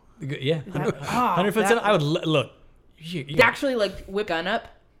answer, though. Yeah. 100-Foot Sentinel. I would look. You actually like whip gun up.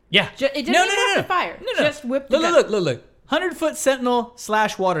 Yeah. It didn't even have to fire. No. Just whip the gun. Look. 100-Foot Sentinel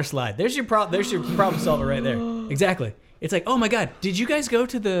 / water slide. There's your problem solver right there. Exactly. It's like, oh my God, did you guys go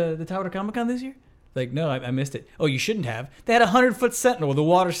to the Tower Comic-Con this year? Like, no, I missed it. Oh, you shouldn't have. They had a 100-Foot Sentinel with a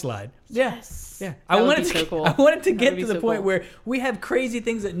water slide. Yes. Yeah. I wanted to cool. I wanted to get to the point where we have crazy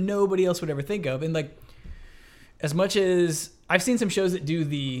things that nobody else would ever think of. And like, as much as I've seen some shows that do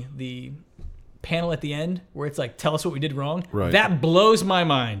the panel at the end where it's like, tell us what we did wrong. Right. That blows my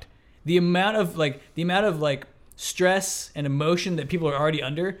mind. The amount of stress and emotion that people are already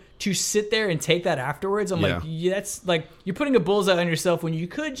under to sit there and take that afterwards. I'm like, that's like you're putting a bullseye on yourself when you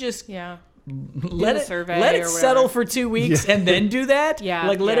could just let it settle for 2 weeks and then do that.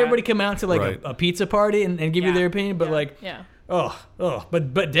 Let everybody come out to like a pizza party and give you their opinion. But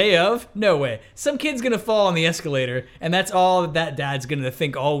but day of, no way. Some kid's gonna fall on the escalator, and that's all that dad's gonna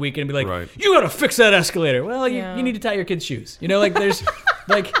think all week and be like, you gotta fix that escalator. Well, you need to tie your kid's shoes. Like there's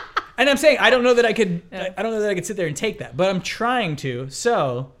like. And I'm saying I don't know that I could. I don't know that I could sit there and take that, but I'm trying to.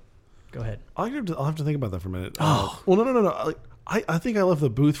 So, go ahead. I'll have to think about that for a minute. Well, no. I think I left the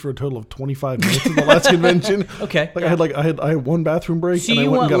booth for a total of 25 minutes at the last convention. Okay. I had one bathroom break. So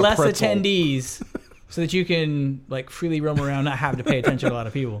you want less attendees so that you can like freely roam around, not have to pay attention to a lot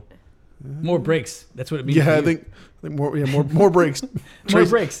of people. More breaks. That's what it means. Yeah, I think more breaks. More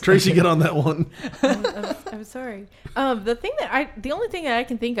breaks. Tracy, get on that one. I'm sorry. The only thing that I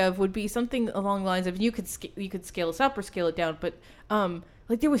can think of would be something along the lines of you could scale this up or scale it down, but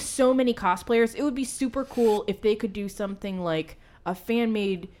like there was so many cosplayers, it would be super cool if they could do something like a fan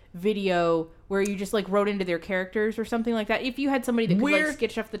made video where you just like wrote into their characters or something like that. If you had somebody that could like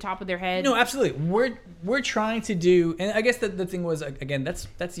sketch off the top of their head. No, absolutely. We're trying to do, and I guess the thing was, again,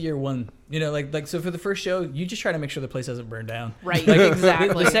 that's year one. You know, like so for the first show, you just try to make sure the place doesn't burn down. Right. Like,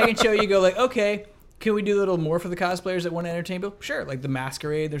 exactly. The second show, you go like, okay, can we do a little more for the cosplayers that want to entertain people? Sure. Like the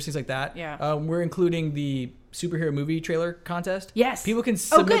masquerade, there's things like that. Yeah. We're including the superhero movie trailer contest. Yes. People can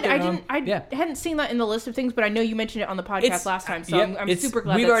submit their own. I hadn't seen that in the list of things, but I know you mentioned it on the podcast last time, so I'm super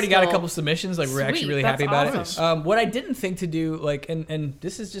glad. We've already got a couple submissions. Like we're actually really happy about awesome. it. What I didn't think to do, like, and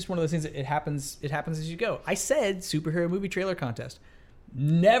this is just one of those things that it happens as you go. I said superhero movie trailer contest.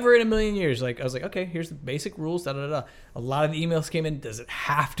 Never in a million years. Like I was like, okay, here's the basic rules. Da da da. A lot of the emails came in. Does it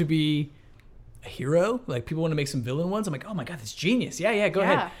have to be a hero? Like people want to make some villain ones. I'm like, oh my god, that's genius. Yeah, go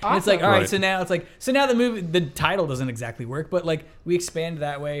ahead. Awesome. And it's like, all right, so now the movie, the title doesn't exactly work, but like we expand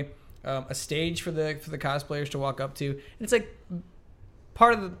that way. A stage for the cosplayers to walk up to, and it's like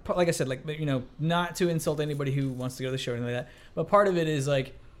part of the, like I said, like, you know, not to insult anybody who wants to go to the show or anything like that, but part of it is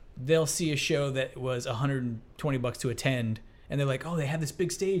like they'll see a show that was $120 to attend. And they're like, oh, they have this big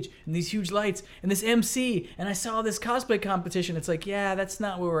stage and these huge lights and this MC, and I saw this cosplay competition. It's like, yeah, that's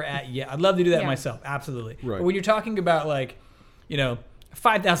not where we're at yet. I'd love to do that myself, absolutely. Right. But when you're talking about like, you know, a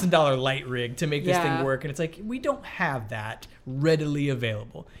 $5,000 light rig to make this thing work, and it's like, we don't have that readily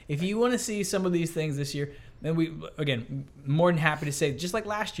available. If you want to see some of these things this year, then we, again, more than happy to say, just like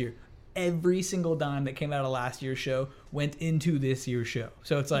last year, every single dime that came out of last year's show went into this year's show.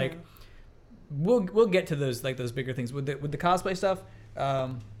 So it's like, we'll get to those bigger things with the cosplay stuff.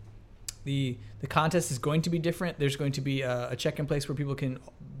 The contest is going to be different. There's going to be a check in place where people can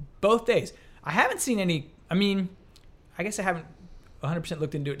both days. I haven't seen any. I mean, I guess I haven't 100%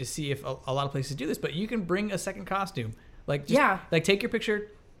 looked into it to see if a lot of places do this, but you can bring a second costume. Like like take your picture.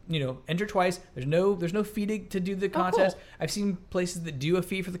 You know, enter twice. There's no fee to do the contest. Cool. I've seen places that do a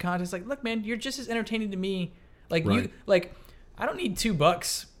fee for the contest. Like, look, man, you're just as entertaining to me. Like I don't need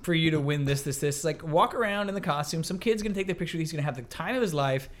 $2 for you to win this. It's like walk around in the costume. Some kid's gonna take the picture. He's gonna have the time of his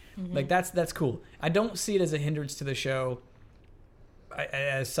life. Mm-hmm. Like that's cool. I don't see it as a hindrance to the show,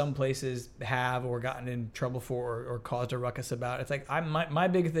 as some places have or gotten in trouble for or caused a ruckus about. It's like my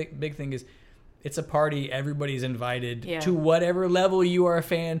big thing is, it's a party. Everybody's invited to whatever level you are a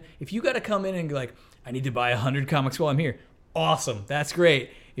fan. If you got to come in and be like, I need to buy 100 comics while I'm here. Awesome. That's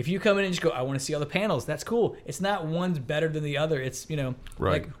great. If you come in and just go, I want to see all the panels. That's cool. It's not one's better than the other. It's, you know,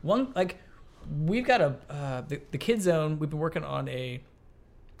 like one, like we've got the Kid Zone. We've been working on a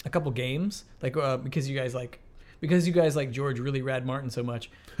couple games, like because you guys like George really Rad Martin so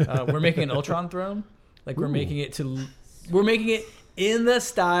much. We're making an Ultron throne. Like we're making it in the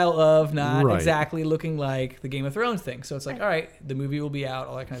style of not exactly looking like the Game of Thrones thing. So it's like, all right, the movie will be out,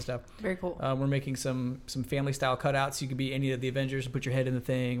 all that kind of stuff. Very cool. We're making some family style cutouts. So you could be any of the Avengers and put your head in the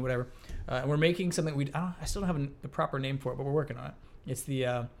thing, whatever. And we're making something I still don't have the proper name for it, but we're working on it. It's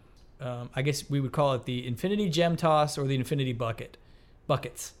the I guess we would call it the Infinity Gem Toss or the Infinity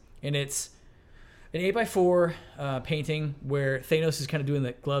Buckets. And it's an 8x4 painting where Thanos is kind of doing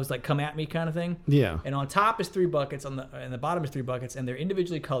the gloves like come at me kind of thing. Yeah. And on top is 3 buckets, and the bottom is 3 buckets, and they're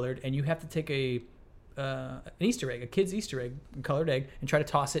individually colored, and you have to take an Easter egg, a kid's Easter egg, a colored egg, and try to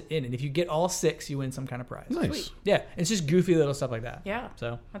toss it in. And if you get all 6, you win some kind of prize. Nice. Sweet. Yeah. It's just goofy little stuff like that. Yeah.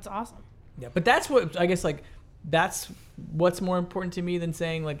 So that's awesome. Yeah. But that's what I guess like that's what's more important to me than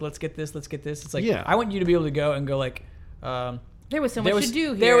saying like let's get this. It's like I want you to be able to go and go like there was so much to do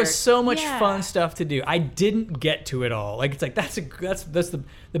here. There was so much fun stuff to do. I didn't get to it all. Like it's like that's the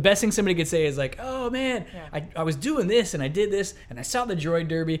best thing somebody could say is like, oh man, I was doing this and I did this and I saw the droid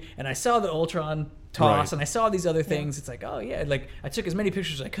derby and I saw the Ultron toss and I saw these other things. It's like, oh yeah, like I took as many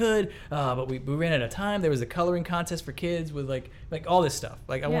pictures as I could, but we ran out of time. There was a coloring contest for kids with like all this stuff.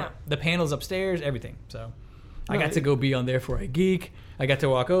 Like I want the panels upstairs, everything. So I got to go be on there for a geek. I got to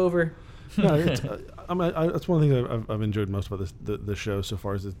walk over. No, that's one of the things I've enjoyed most about the show so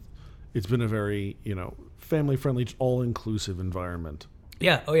far is it's been a very family friendly, all inclusive environment.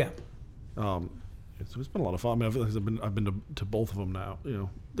 Yeah. Oh yeah. It's been a lot of fun. I mean, I feel like I've been to both of them now.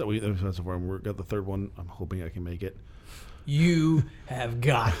 So far we got the third one. I'm hoping I can make it. You have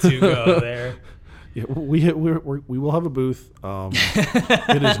got to go there. Yeah, we will have a booth.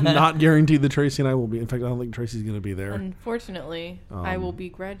 It is not guaranteed that Tracy and I will be. In fact, I don't think Tracy's going to be there. Unfortunately, I will be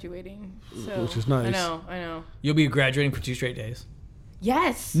graduating, so which is nice. I know. You'll be graduating for 2 straight days.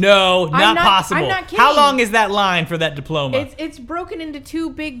 Yes. No, not possible. I'm not kidding. How long is that line for that diploma? It's broken into 2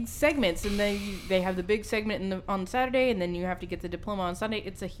 big segments, and then they have the big segment on Saturday, and then you have to get the diploma on Sunday.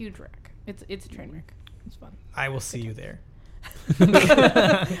 It's a huge wreck. It's a train wreck. It's fun. I will see you there.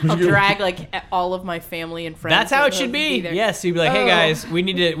 I'll drag like all of my family and friends. That's how it should be. Yes, you'd be like, "Hey guys, we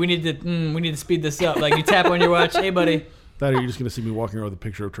need to speed this up." Like you tap on your watch, "Hey buddy." That or you're just gonna see me walking around with a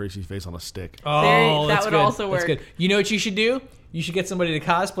picture of Tracy's face on a stick. Oh, that would good. also work. That's good. You know what you should do? You should get somebody to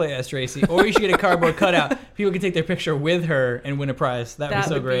cosplay as Tracy, or you should get a cardboard cutout. People can take their picture with her and win a prize. That would be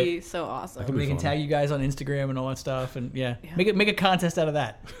so great. That would be so awesome. They can tag you guys on Instagram and all that stuff, and make a contest out of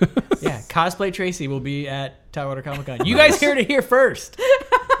that. Yeah, cosplay Tracy will be at Tidewater Comic Con. You guys heard it here first.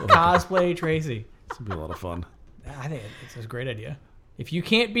 Cosplay Tracy. This would be a lot of fun. I think it's a great idea. If you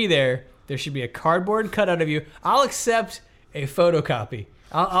can't be there, there should be a cardboard cutout of you. I'll accept a photocopy.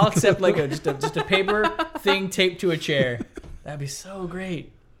 I'll accept like just a paper thing taped to a chair. That'd be so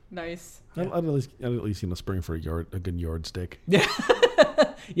great. Nice. I'd at least see in the spring for a good yardstick. Yeah.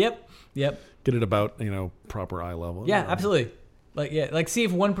 Yep. Get it about proper eye level. Yeah, absolutely. Like see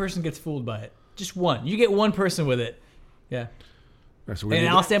if one person gets fooled by it. Just one. You get one person with it. Yeah. Right, so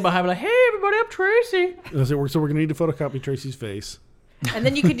I'll stand behind, like, "Hey, everybody, I'm Tracy." So we're gonna need to photocopy Tracy's face. And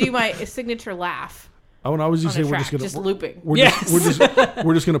then you could do my signature laugh. Oh, and I was just saying we're looping.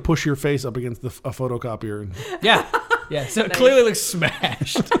 We're just gonna push your face up against a photocopier. Yeah. So it clearly looks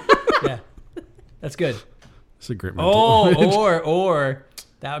smashed. Yeah, that's good. It's a great mental image. or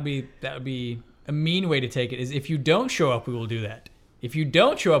that would be a mean way to take it. Is if you don't show up, we will do that. If you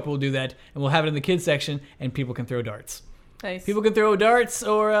don't show up, we'll do that, and we'll have it in the kids section, and people can throw darts. Nice. People can throw darts,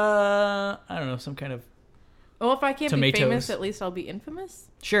 or I don't know, some kind of. Well, if I can't tomatoes. be famous, at least I'll be infamous.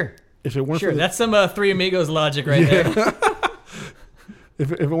 Sure. If it weren't that's some Three Amigos logic right there.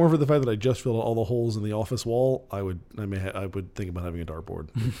 If it weren't for the fact that I just filled all the holes in the office wall, I would think about having a dartboard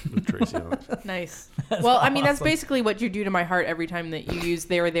with Tracy on it. Nice. Well, I mean, that's basically what you do to my heart every time that you use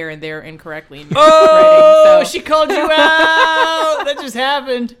there, and there incorrectly. Oh, writing, so. She called you out. That just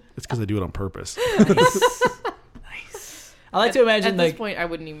happened. It's because I do it on purpose. Nice. I like to imagine at this point, I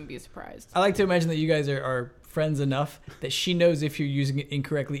wouldn't even be surprised. I like to imagine that you guys are friends enough that she knows if you're using it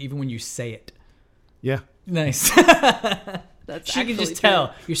incorrectly, even when you say it. Yeah. Nice. She can just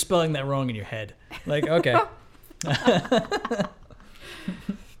tell you're spelling that wrong in your head. Like, okay.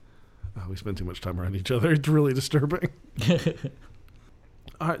 We spend too much time around each other. It's really disturbing.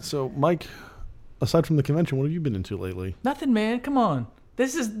 All right, so Mike, aside from the convention, what have you been into lately? Nothing, man. Come on.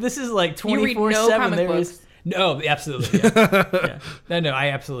 This is like 24/7. You read no comic books. No, absolutely. Yeah. No,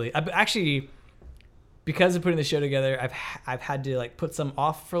 I absolutely. Actually, because of putting the show together, I've had to like put some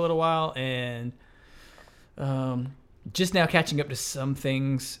off for a little while, and just now catching up to some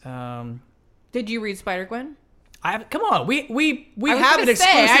things. Did you read Spider-Gwen? Come on, we have an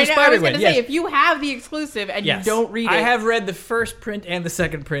exclusive Spider-Gwen. I was going to say, if you have the exclusive and you don't read it. I have read the first print and the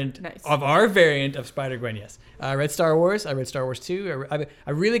second print of our variant of Spider-Gwen, yes. I read Star Wars. I read Star Wars 2.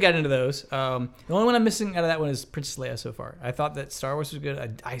 I really got into those. The only one I'm missing out of that one is Princess Leia so far. I thought that Star Wars was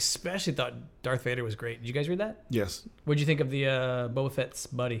good. I especially thought Darth Vader was great. Did you guys read that? Yes. What did you think of the Boba Fett's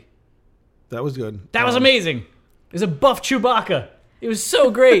buddy? That was good. That was amazing. It was a buff Chewbacca. It was so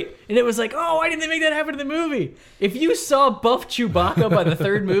great. And it was like, oh, why didn't they make that happen in the movie? If you saw buff Chewbacca by the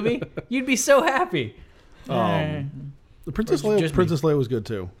third movie, you'd be so happy. The Princess Leia was good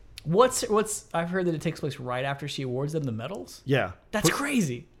too. What's I've heard that it takes place right after she awards them the medals. Yeah. That's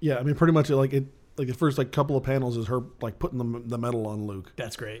crazy. Yeah, I mean pretty much the first couple of panels is her like putting the medal on Luke.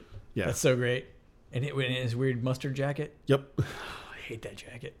 That's great. Yeah. That's so great. And in his weird mustard jacket. Yep. Oh, I hate that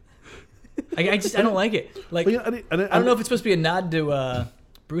jacket. I don't like it. Like I don't know if it's supposed to be a nod to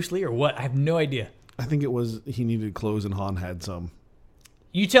Bruce Lee or what. I have no idea. I think it was he needed clothes and Han had some.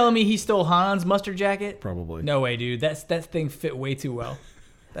 You telling me he stole Han's mustard jacket? Probably. No way, dude. That thing fit way too well.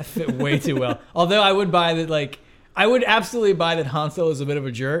 That fit way too well. Although I would buy that. Like I would absolutely buy that Han Solo is a bit of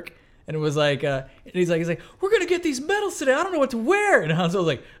a jerk. And it was like, and he's like, we're gonna get these medals today. I don't know what to wear. And Han Solo's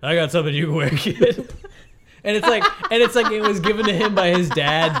like, I got something you can wear, kid. And it's like it was given to him by his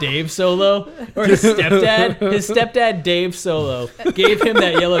dad, Dave Solo, or his stepdad. His stepdad, Dave Solo, gave him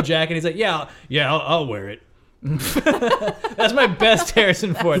that yellow jacket. He's like, yeah, I'll wear it. That's my best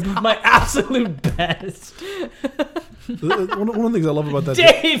Harrison Ford. My absolute best. One of the things I love about that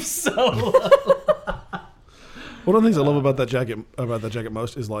Dave Solo. One of the things I love about that jacket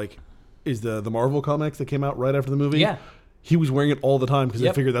most is the Marvel comics that came out right after the movie. Yeah. He was wearing it all the time because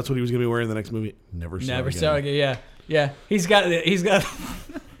they figured that's what he was going to be wearing in the next movie. Never saw it again. Yeah. He's got.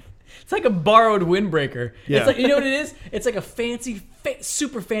 It's like a borrowed windbreaker. Yeah. It's like, you know what it is? It's like a fancy,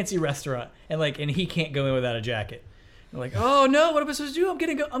 super fancy restaurant, and he can't go in without a jacket. They're like, oh no, what am I supposed to do?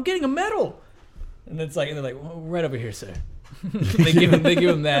 I'm getting a medal. And they're like, well, right over here, sir. they give him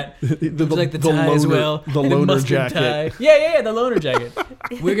that. Like the tie loner, as well. The loner jacket. Tie. Yeah, the loner jacket.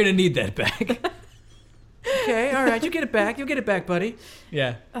 We're gonna need that back. Okay, all right, you get it back. You'll get it back, buddy.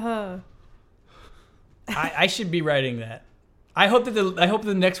 Yeah. I should be writing that. I hope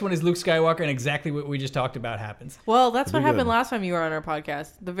the next one is Luke Skywalker and exactly what we just talked about happens. Well, that's what happened last time you were on our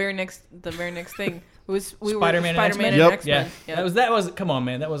podcast. The very next thing was Spider-Man and X-Men. X-Men. Yeah. That was come on,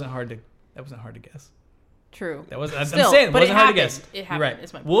 man. That wasn't hard to guess. True. I'm saying it wasn't hard to guess. It happened. Right.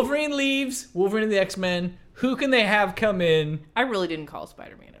 It's my point. Wolverine leaves. Wolverine and the X-Men. Who can they have come in? I really didn't call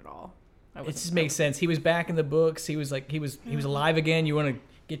Spider-Man at all. It just makes sense. He was back in the books. He was alive again. You want to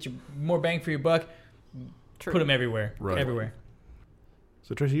get your more bang for your buck? True. Put him everywhere. Right. Everywhere.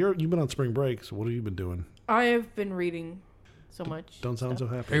 So Tracy, you've been on spring break. So what have you been doing? I have been reading so much. Don't sound so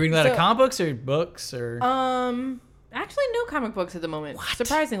happy. Are you reading a lot of comic books or books or? Actually, no comic books at the moment. What?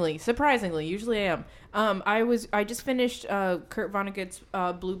 Surprisingly, usually I am. I just finished Kurt Vonnegut's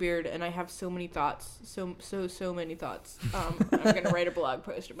Bluebeard, and I have so many thoughts, so many thoughts. I'm gonna write a blog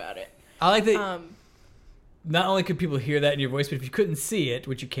post about it. I like that. Not only could people hear that in your voice, but if you couldn't see it,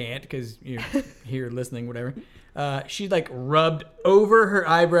 which you can't because you're here listening, whatever. She like rubbed over her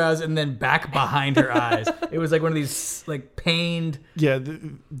eyebrows and then back behind her eyes. It was like one of these like pained. Yeah,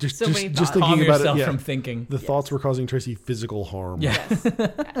 just thinking about yourself it. Yeah, from thinking. The thoughts were causing Tracy physical harm. Yeah.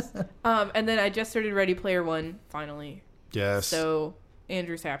 Yes. And then I just started Ready Player One finally. Yes. So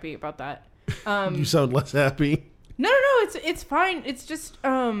Andrew's happy about that. You sound less happy. No, it's fine. It's just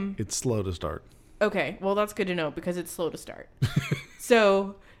It's slow to start. Okay, well that's good to know because it's slow to start.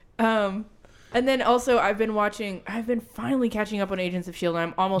 So, and then also I've been finally catching up on Agents of S.H.I.E.L.D.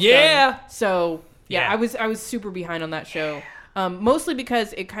 and I'm almost done. So I was super behind on that show. Mostly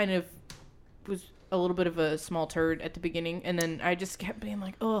because it kind of was a little bit of a small turd at the beginning, and then I just kept being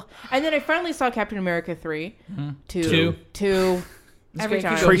like, oh. And then I finally saw Captain America 3, 2. Every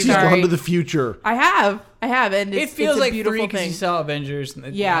time. Tracy's gone to the future. I have, and it feels like beautiful 3 because you saw Avengers.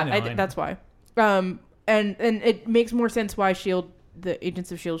 That's why. And it makes more sense why the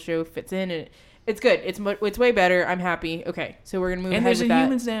Agents of S.H.I.E.L.D. show fits in, and it's good. It's way better. I'm happy. Okay, so we're gonna move ahead with that.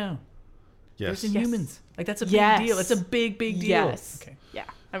 And there's Inhumans now. Yes. There's Inhumans. Like that's a big deal. It's a big deal. Yes. Okay. Yeah,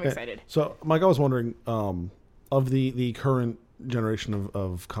 I'm excited. So, Mike, I was wondering, of the current generation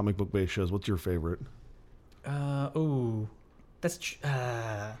of comic book based shows, what's your favorite? Here's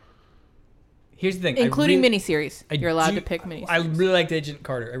the thing. Including miniseries. You're allowed to pick miniseries. I really liked Agent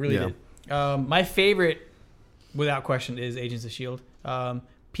Carter. I really did. My favorite, without question, is Agents of S.H.I.E.L.D.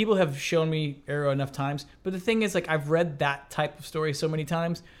 People have shown me Arrow enough times, but the thing is, like, I've read that type of story so many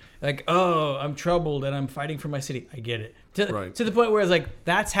times. Like, oh, I'm troubled and I'm fighting for my city. I get it. To the point where it's like,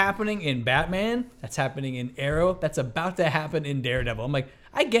 that's happening in Batman. That's happening in Arrow. That's about to happen in Daredevil. I'm like,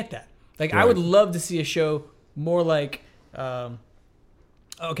 I get that. Like, I would love to see a show more like...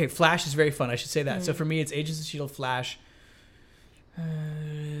 Flash is very fun. I should say that. So for me, it's Agents of S.H.I.E.L.D., Flash,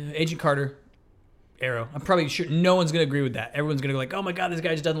 Agent Carter, Arrow. I'm probably sure no one's going to agree with that. Everyone's going to go like, oh my God, this guy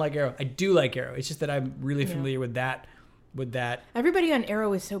just doesn't like Arrow. I do like Arrow. It's just that I'm really familiar with that. Everybody on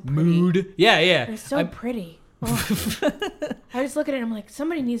Arrow is so pretty. Mood. Yeah. They're so pretty. Oh. I just look at it and I'm like,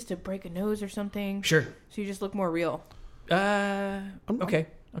 somebody needs to break a nose or something. Sure. So you just look more real. Okay.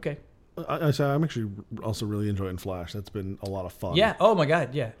 I'm actually also really enjoying Flash. That's been a lot of fun. Yeah. Oh my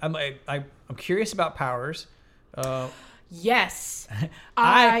God. Yeah. I'm curious about Powers. Yes.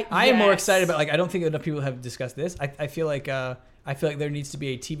 I am more excited about, like, I don't think enough people have discussed this. I feel like there needs to be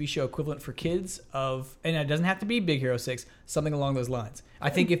a TV show equivalent for kids of, and it doesn't have to be Big Hero 6, something along those lines. I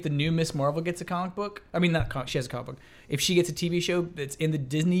think if the new Miss Marvel gets a comic book, she has a comic book. If she gets a TV show that's in the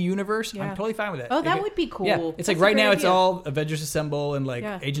Disney universe, I'm totally fine with that. Oh, that would be cool. Yeah. It's like right now it's all Avengers Assemble and like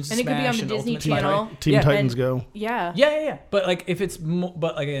Agents of Smash. And it could be on the Disney Channel. Team Titans Go. Yeah. Yeah. But like if it's,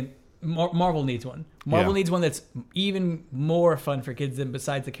 again, Marvel needs one. Marvel needs one that's even more fun for kids than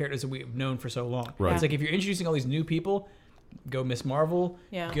besides the characters that we've known for so long. Right. It's like if you're introducing all these new people, go Miss Marvel,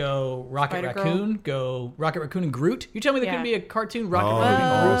 go Rocket Spider-Girl. Raccoon, go Rocket Raccoon and Groot. You tell me there couldn't be a cartoon Rocket Raccoon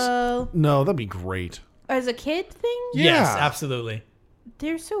and Groot? No, that'd be great. As a kid thing? Yes, absolutely.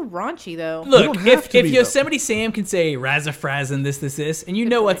 They're so raunchy, though. Look, if Yosemite Sam can say Razzafraz and this, and you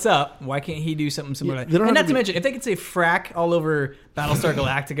know what's up, why can't he do something similar? And not to mention, if they could say frack all over Battlestar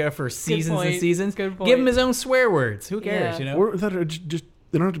Galactica for seasons and seasons, give him his own swear words. Who cares, you know? Or that are just,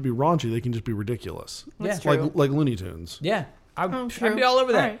 they don't have to be raunchy. They can just be ridiculous. That's true. Like Looney Tunes. Yeah. I'd be all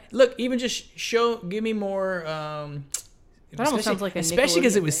over that. Right. Look, even just give me more... that almost sounds like a especially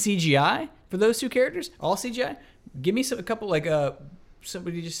because it was CGI for those two characters, all CGI. Give me a couple, like...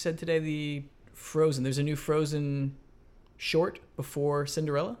 somebody just said today the Frozen. There's a new Frozen short before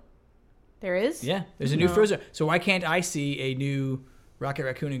Cinderella? There is? Yeah, there's a new Frozen. So why can't I see a new Rocket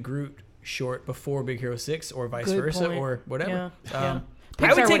Raccoon and Groot short before Big Hero 6 or vice versa or whatever? Yeah.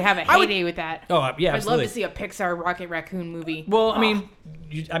 Pixar would have a heyday with that. Oh, yeah, I'd love to see a Pixar Rocket Raccoon movie. Well, I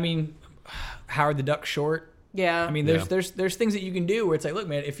mean, Howard the Duck short. Yeah. I mean, there's things that you can do where it's like, look,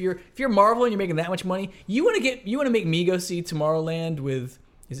 man, if you're Marvel and you're making that much money, you want to make me go see Tomorrowland with,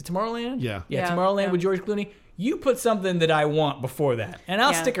 is it Tomorrowland? Yeah. Yeah, Tomorrowland with George Clooney. You put something that I want before that, and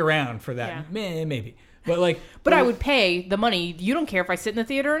I'll stick around for that. Yeah. Maybe. But I would pay the money. You don't care if I sit in the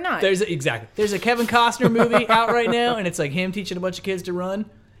theater or not. There's a Kevin Costner movie out right now, and it's like him teaching a bunch of kids to run.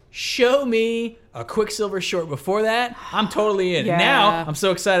 Show me a Quicksilver short before that. I'm totally in. Yeah. Now I'm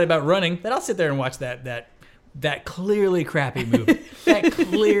so excited about running that I'll sit there and watch that clearly crappy movie. That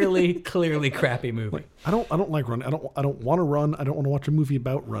clearly crappy movie. I don't like running. I don't want to run. I don't want to watch a movie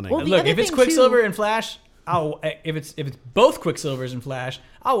about running. Well, look, if it's Quicksilver and Flash, if it's both Quicksilvers and Flash,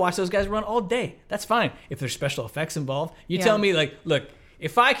 I'll watch those guys run all day. That's fine. If there's special effects involved, you tell me like, look,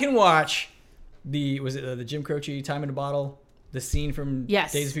 if I can watch the Jim Croce Time in a Bottle, the scene from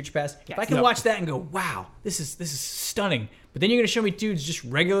Days of Future Past, if I can watch that and go, wow, this is stunning. But then you're gonna show me dudes just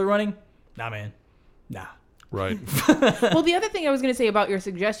regular running? Nah, man, nah. Right. Well, the other thing I was gonna say about your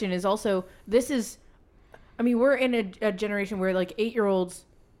suggestion is also we're in a generation where like 8-year-olds.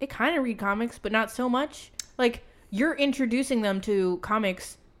 They kind of read comics, but not so much. Like, you're introducing them to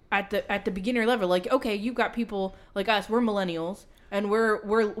comics at the beginner level. Like, okay, you've got people like us. We're millennials, and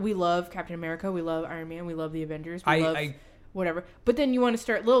we love Captain America. We love Iron Man. We love the Avengers. We love whatever. But then you want to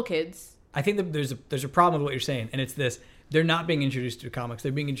start little kids. I think that there's a problem with what you're saying, and it's this: they're not being introduced to comics.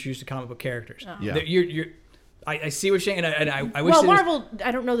 They're being introduced to comic book characters. Oh. Yeah. I see what you're saying, and I wish. Well, Marvel,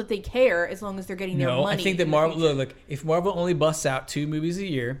 I don't know that they care as long as they're getting their money. No, I think that Marvel. Look, if Marvel only busts out 2 movies a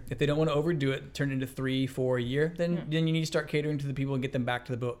year, if they don't want to overdo it, turn it into 3, 4 a year, then you need to start catering to the people and get them back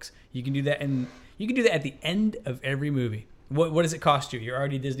to the books. You can do that, and you can do that at the end of every movie. What does it cost you? You're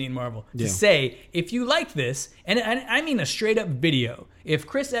already Disney and Marvel to say if you like this, and I mean a straight up video. If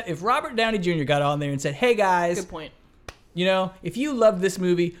Robert Downey Jr. got on there and said, "Hey guys," good point. You know, if you love this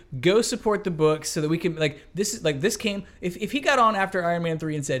movie, go support the books so that we can this came. If he got on after Iron Man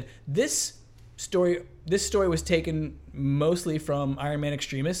 3 and said this story was taken mostly from Iron Man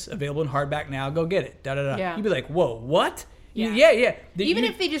Extremis, available in hardback now, go get it. Yeah. You'd be like, whoa, what? Yeah. Even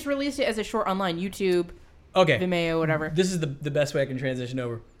if they just released it as a short online, YouTube, Vimeo, whatever. This is the best way I can transition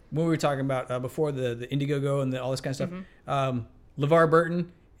over. When we were talking about before the Indiegogo and all this kind of stuff, LeVar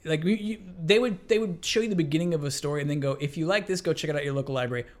Burton. Like they would show you the beginning of a story and then go, if you like this, go check it out at your local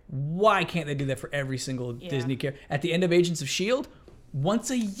library. Why can't they do that for every single Disney character? At the end of Agents of S.H.I.E.L.D., once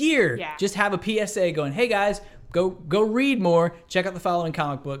a year, just have a PSA going, hey guys, go read more, check out the following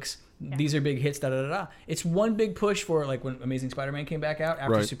comic books. Yeah. These are big hits, It's one big push for like when Amazing Spider-Man came back out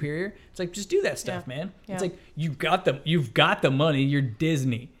after Superior. It's like, just do that stuff, man. Yeah. It's like, you've got the money, you're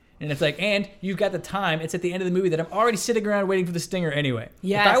Disney. And it's like, and you've got the time. It's at the end of the movie that I'm already sitting around waiting for the stinger anyway.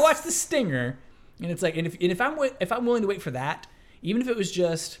 Yes. If I watch the stinger, and it's like, and if I'm willing to wait for that, even if it was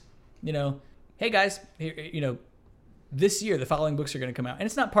just, hey guys, here, this year the following books are going to come out, and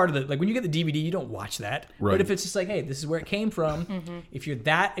it's not part of the, like, when you get the DVD, you don't watch that. Right. But if it's just like, hey, this is where it came from. If you're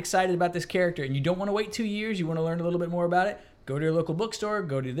that excited about this character and you don't want to wait 2 years, you want to learn a little bit more about it, go to your local bookstore,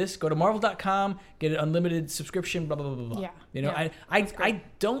 go to Marvel.com, get an unlimited subscription, blah, blah, blah, blah. Yeah. I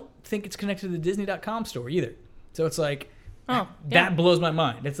don't think it's connected to the Disney.com store either. So it's like, that blows my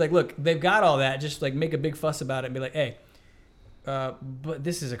mind. It's like, look, they've got all that, just like make a big fuss about it and be like, hey, but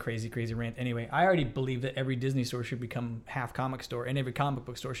this is a crazy, crazy rant anyway. I already believe that every Disney store should become half comic store and every comic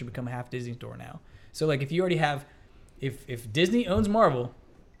book store should become a half Disney store now. So like if you already have, if Disney owns Marvel,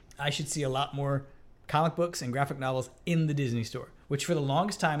 I should see a lot more comic books and graphic novels in the Disney store, which for the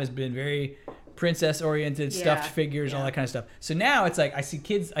longest time has been very princess-oriented, stuffed figures, all that kind of stuff. So now it's like I see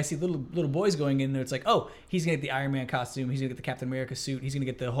little boys going in there. It's like, oh, he's gonna get the Iron Man costume, he's gonna get the Captain America suit, he's gonna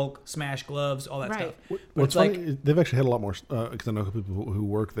get the Hulk smash gloves, all that stuff. What's funny, they've actually had a lot more, because I know people who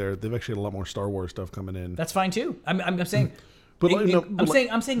work there. They've actually had a lot more Star Wars stuff coming in. That's fine too. I'm saying,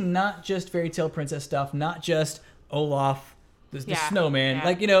 I'm saying not just fairy tale princess stuff, not just Olaf. The snowman,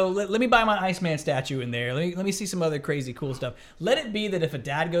 let me buy my Iceman statue in there. Let me see some other crazy cool stuff. Let it be that if a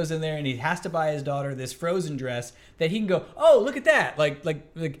dad goes in there and he has to buy his daughter this Frozen dress, that he can go, oh, look at that. Like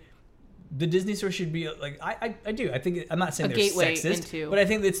the Disney store should be like, I do. I think I'm not saying they're sexist, but I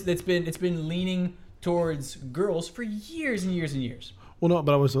think it's been leaning towards girls for years and years and years. Well, no,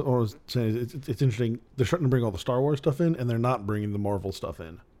 but I was saying it's interesting. They're starting to bring all the Star Wars stuff in, and they're not bringing the Marvel stuff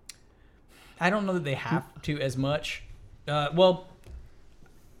in. I don't know that they have to as much.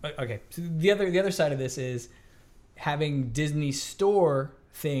 Okay. So the other side of this is, having Disney Store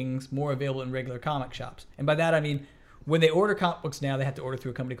things more available in regular comic shops. And by that I mean, when they order comic books now, they have to order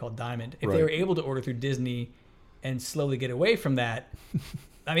through a company called Diamond. If they were able to order through Disney and slowly get away from that,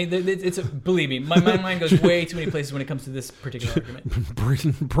 I mean, believe me, my mind goes way too many places when it comes to this particular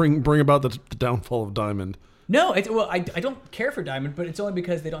argument. Bring about the downfall of Diamond. No, I don't care for Diamond, but it's only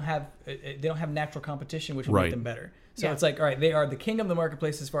because they don't have natural competition, which will make them better. So it's like, all right, they are the king of the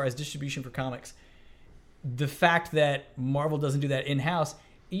marketplace as far as distribution for comics. The fact that Marvel doesn't do that in-house,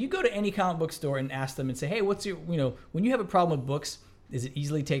 you go to any comic book store and ask them and say, hey, what's your, when you have a problem with books, is it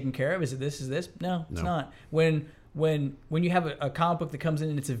easily taken care of? Is it this? Is this? No, it's not. When you have a comic book that comes in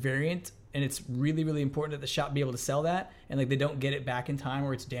and it's a variant and it's really, really important that the shop be able to sell that and like they don't get it back in time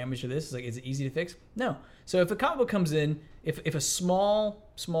or it's damaged or this, it's like, is it easy to fix? No. So if a comic book comes in, if a small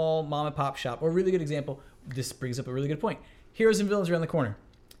mom and pop shop, or a really good example, this brings up a really good point. Heroes and Villains around the corner.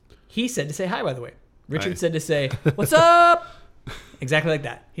 He said to say hi, by the way. Richard said to say, what's up? Exactly like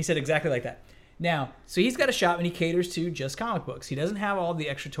that. He said exactly like that. Now, so he's got a shop and he caters to just comic books. He doesn't have all the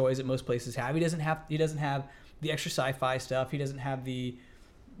extra toys that most places have. He doesn't have the extra sci-fi stuff. He doesn't have he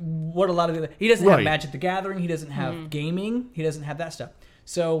doesn't have Magic the Gathering. He doesn't have gaming. He doesn't have that stuff.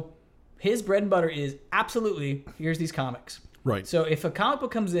 So his bread and butter is absolutely, here's these comics. Right. So if a comic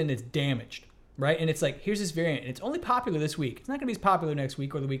book comes in, it's damaged, right? And it's like, here's this variant. And it's only popular this week. It's not going to be as popular next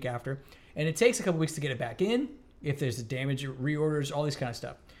week or the week after. And it takes a couple weeks to get it back in. If there's a damage, reorders, all these kind of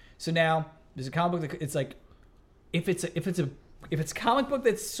stuff. So now there's a comic book that it's like, if it's a comic book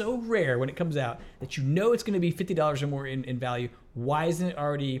that's so rare when it comes out that it's going to be $50 or more in value, why isn't it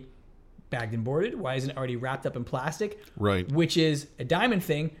already bagged and boarded? Why isn't it already wrapped up in plastic? Right. Which is a Diamond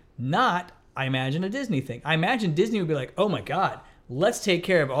thing, not, I imagine, a Disney thing. I imagine Disney would be like, oh my God, let's take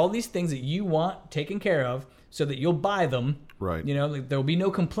care of all these things that you want taken care of so that you'll buy them. Right. There will be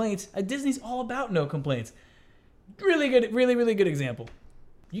no complaints. Disney's all about no complaints. Really good, really, really good example.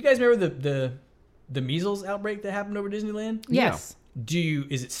 You guys remember the measles outbreak that happened over Disneyland? Yes.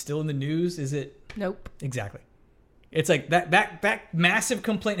 Is it still in the news? Is it? Nope. Exactly. It's like that massive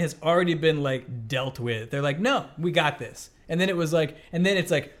complaint has already been like dealt with. They're like, no, we got this. And then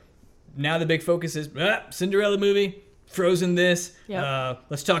it's like, now the big focus is Cinderella movie, Frozen this. Yep.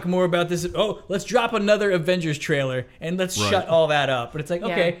 Let's talk more about this. Oh, let's drop another Avengers trailer and let's shut all that up. But it's like,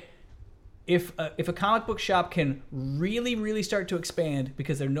 okay. If a comic book shop can really, really start to expand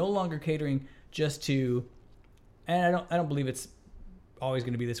because they're no longer catering just to, and I don't believe it's always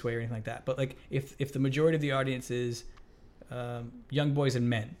going to be this way or anything like that, but like if the majority of the audience is young boys and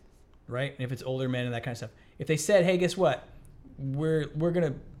men, right? And if it's older men and that kind of stuff, if they said, hey, guess what? We're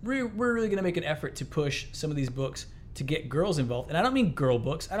really gonna make an effort to push some of these books to get girls involved. And I don't mean girl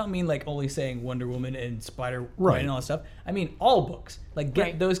books. I don't mean like only saying Wonder Woman and Spider-Man and all that stuff. I mean all books. Like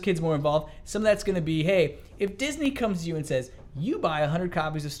get those kids more involved. Some of that's going to be, hey, if Disney comes to you and says, you buy 100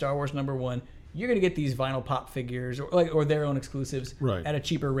 copies of Star Wars #1, you're going to get these vinyl pop figures or their own exclusives at a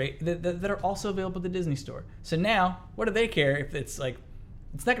cheaper rate that are also available at the Disney Store. So now, what do they care if it's like,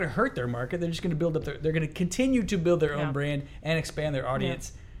 it's not going to hurt their market. They're just going to build up they're going to continue to build their own brand and expand their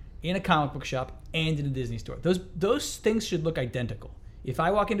audience in a comic book shop and in a Disney store. Those things should look identical. If I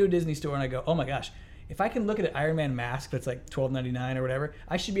walk into a Disney store and I go, oh my gosh, if I can look at an Iron Man mask that's like $12.99 or whatever,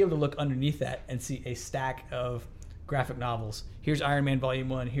 I should be able to look underneath that and see a stack of graphic novels. Here's Iron Man Volume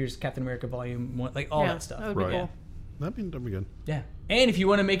 1. Here's Captain America Volume 1. Like all that stuff. That would be cool. That'd be good. Yeah. And if you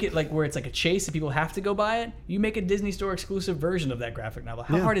want to make it like where it's like a chase and people have to go buy it, you make a Disney Store exclusive version of that graphic novel.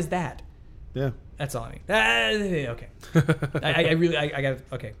 How hard is that? Yeah. That's all I mean. Okay. I got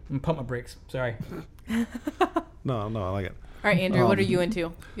okay. I'm gonna pump my brakes. Sorry. No, I like it. All right, Andrew, what are you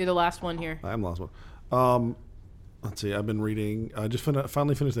into? You're the last one here. I'm the last one. Let's see. I've been reading. I just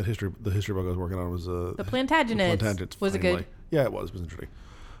finally finished the history book I was working on. Was the Plantagenets. Was it good? Yeah, it was. It was interesting.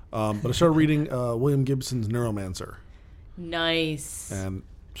 But I started reading William Gibson's Neuromancer. Nice. And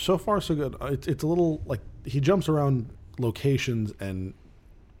so far so good. It's a little like he jumps around locations and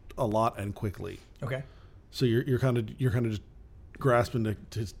a lot and quickly. Okay. So you're kind of just grasping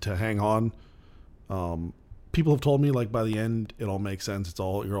to hang on. People have told me like by the end it all makes sense.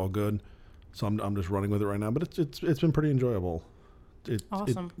 You're all good. So I'm just running with it right now. But it's been pretty enjoyable.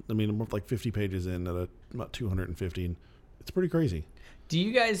 Awesome. I'm like 50 pages in at about 215. It's pretty crazy. Do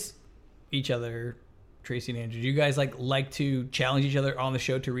you guys, each other, Tracy and Andrew, do you guys like to challenge each other on the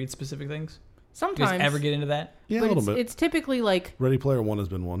show to read specific things? Sometimes. Do you guys ever get into that? Yeah, a little bit. It's typically like Ready Player One has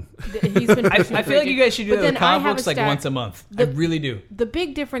been one. He's been. I feel like you guys should do that with comic books like once a month. I really do. The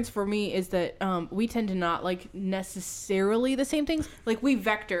big difference for me is that we tend to not like necessarily the same things. Like we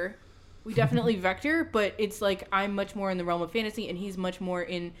vector We definitely vector, but it's like I'm much more in the realm of fantasy, and he's much more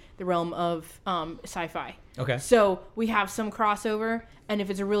in the realm of sci-fi. Okay. So we have some crossover, and if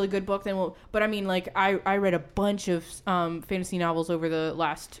it's a really good book, then we'll. But I mean, like I read a bunch of fantasy novels over the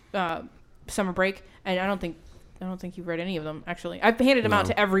last summer break, and I don't think you've read any of them. Actually, I've handed them out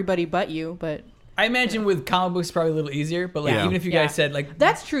to everybody but you, but. I imagine with comic books, it's probably a little easier, but like even if you guys said like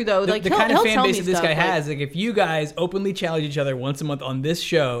that's true though, the, like the kind of fan base that this guy has, like if you guys openly challenge each other once a month on this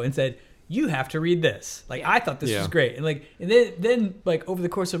show and said you have to read this, like I thought this was great, and then like over the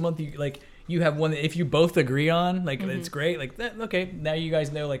course of a month you have one that if you both agree on, like it's great, like okay, now you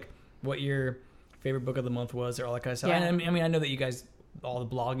guys know like what your favorite book of the month was or all that kind of stuff. Yeah. And I mean I know that you guys all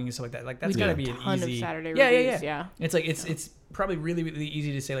the blogging and stuff like that, like that's gotta be an easy. Of Saturday reviews, yeah. It's like it's probably really, really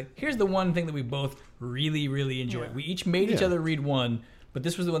easy to say like here's the one thing that we both really, really enjoyed. Yeah. We each made each other read one, but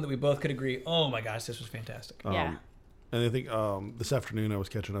this was the one that we both could agree. Oh my gosh, this was fantastic. Yeah. And I think this afternoon I was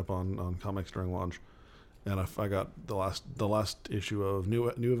catching up on comics during lunch, and I got the last issue of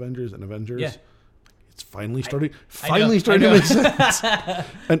New Avengers and Avengers. Yeah. It's finally starting to make sense.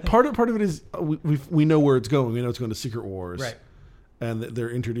 And part of it is we know where it's going. We know it's going to Secret Wars, right? And they're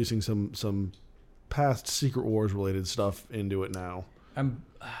introducing some past Secret Wars related stuff into it now. I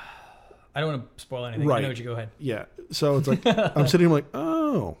don't want to spoil anything. Right. I know what you go ahead. Yeah. So it's like I'm sitting here like,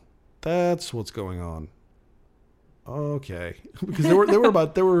 oh, that's what's going on. Okay, because there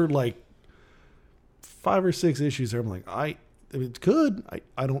were like 5 or 6 issues there. I'm like, it's good.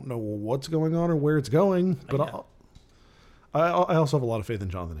 I don't know what's going on or where it's going, but I also have a lot of faith in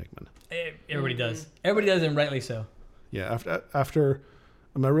Jonathan Hickman. Everybody does. Everybody does, and rightly so. Yeah. After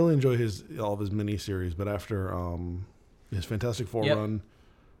I mean, I really enjoy all of his miniseries, but after his Fantastic Four run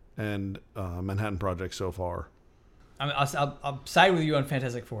and Manhattan Project so far, I'll side with you on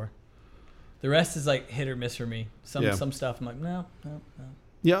Fantastic Four. The rest is like hit or miss for me. Some stuff I'm like no.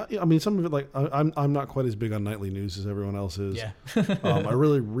 Yeah, I mean some of it like I'm not quite as big on nightly news as everyone else is. Yeah. I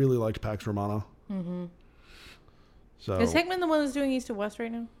really liked Pax Romana. Mm-hmm. So is Hickman the one that's doing East to West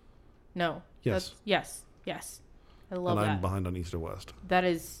right now? No. Yes. Yes. I love that. And I'm behind on East to West. That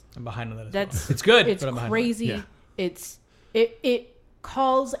is. I'm behind on that. That's it's good. It's but I'm crazy. Yeah. It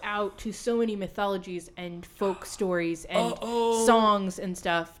calls out to so many mythologies and folk stories and songs and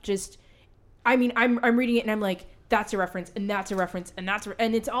stuff. Just. I mean, I'm reading it and I'm like, that's a reference and that's a reference and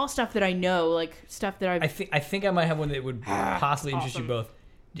and it's all stuff that I know, like stuff that I think I might have one that would possibly interest you both.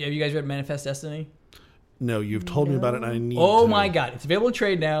 Have you guys read Manifest Destiny? No, you've told me about it and I need to. My God. It's available in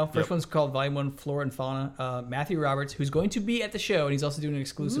trade now. First one's called Volume 1, Flora and Fauna. Matthew Roberts, who's going to be at the show, and he's also doing an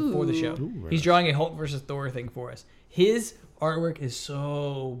exclusive for the show. He's drawing a Hulk versus Thor thing for us. His artwork is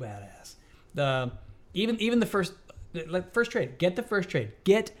so badass. Even the first trade. Get the first trade.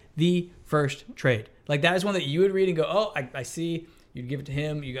 Get the first trade. Like that is one that you would read and go, oh, I see. You'd give it to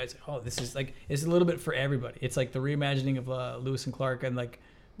him. You guys, oh, this is like it's a little bit for everybody. It's like the reimagining of Lewis and Clark, and like,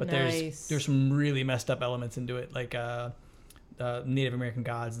 but there's some really messed up elements into it, like Native American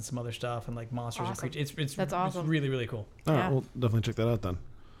gods and some other stuff, and like monsters and creatures. That's awesome. It's really, really cool. All right, we'll definitely check that out then.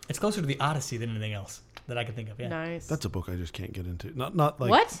 It's closer to the Odyssey than anything else that I can think of. Yeah, nice. That's a book I just can't get into. Not like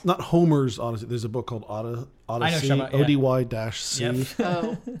what? Not Homer's Odyssey. There's a book called Odyssey, ODY-C. Yep.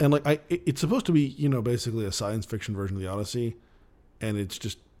 Oh. And like it's supposed to be basically a science fiction version of the Odyssey, and it's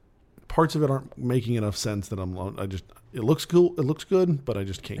just parts of it aren't making enough sense that it looks cool. It looks good, but I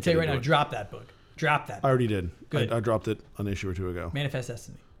just can't. I tell you right now, drop that book. Drop that book. I already did. Good. I dropped it an issue or two ago. Manifest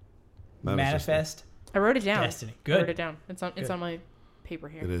Destiny. Manifest. I wrote it down. Destiny. Good. I wrote it down. It's on my paper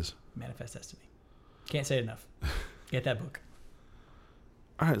here. It is. Manifest Destiny. Can't say it enough. Get that book.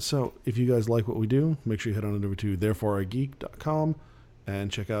 All right, so if you guys like what we do, make sure you head on over to thereforeigeek.com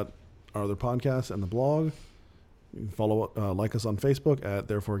and check out our other podcasts and the blog. You can follow, like us on Facebook at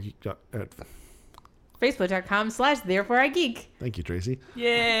thereforeigeek. Facebook.com/thereforeigeek. Thank you, Tracy.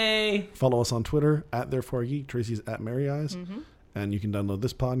 Yay! Follow us on Twitter at theforeigeek. Tracy's at Mary Eyes. Mm-hmm. And you can download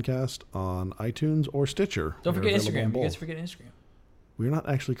this podcast on iTunes or Stitcher. Don't forget Instagram. You guys forget Instagram. We're not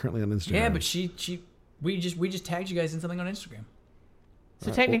actually currently on Instagram. Yeah, but we just tagged you guys in something on Instagram.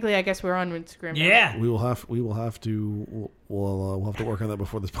 So technically, I guess we're on Instagram. Yeah, we will have to we'll have to work on that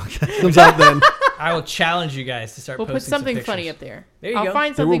before this podcast comes out. Then I will challenge you guys to start. We'll put something funny up there. There you go. I'll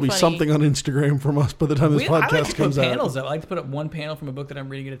find something. There will be funny. Something on Instagram from us by the time this podcast comes out. Panels up. I like to put up one panel from a book that I'm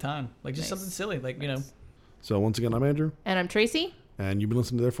reading at a time, like just something silly, like So once again, I'm Andrew, and I'm Tracy, and you've been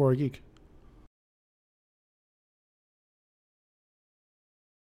listening to Therefore a Geek.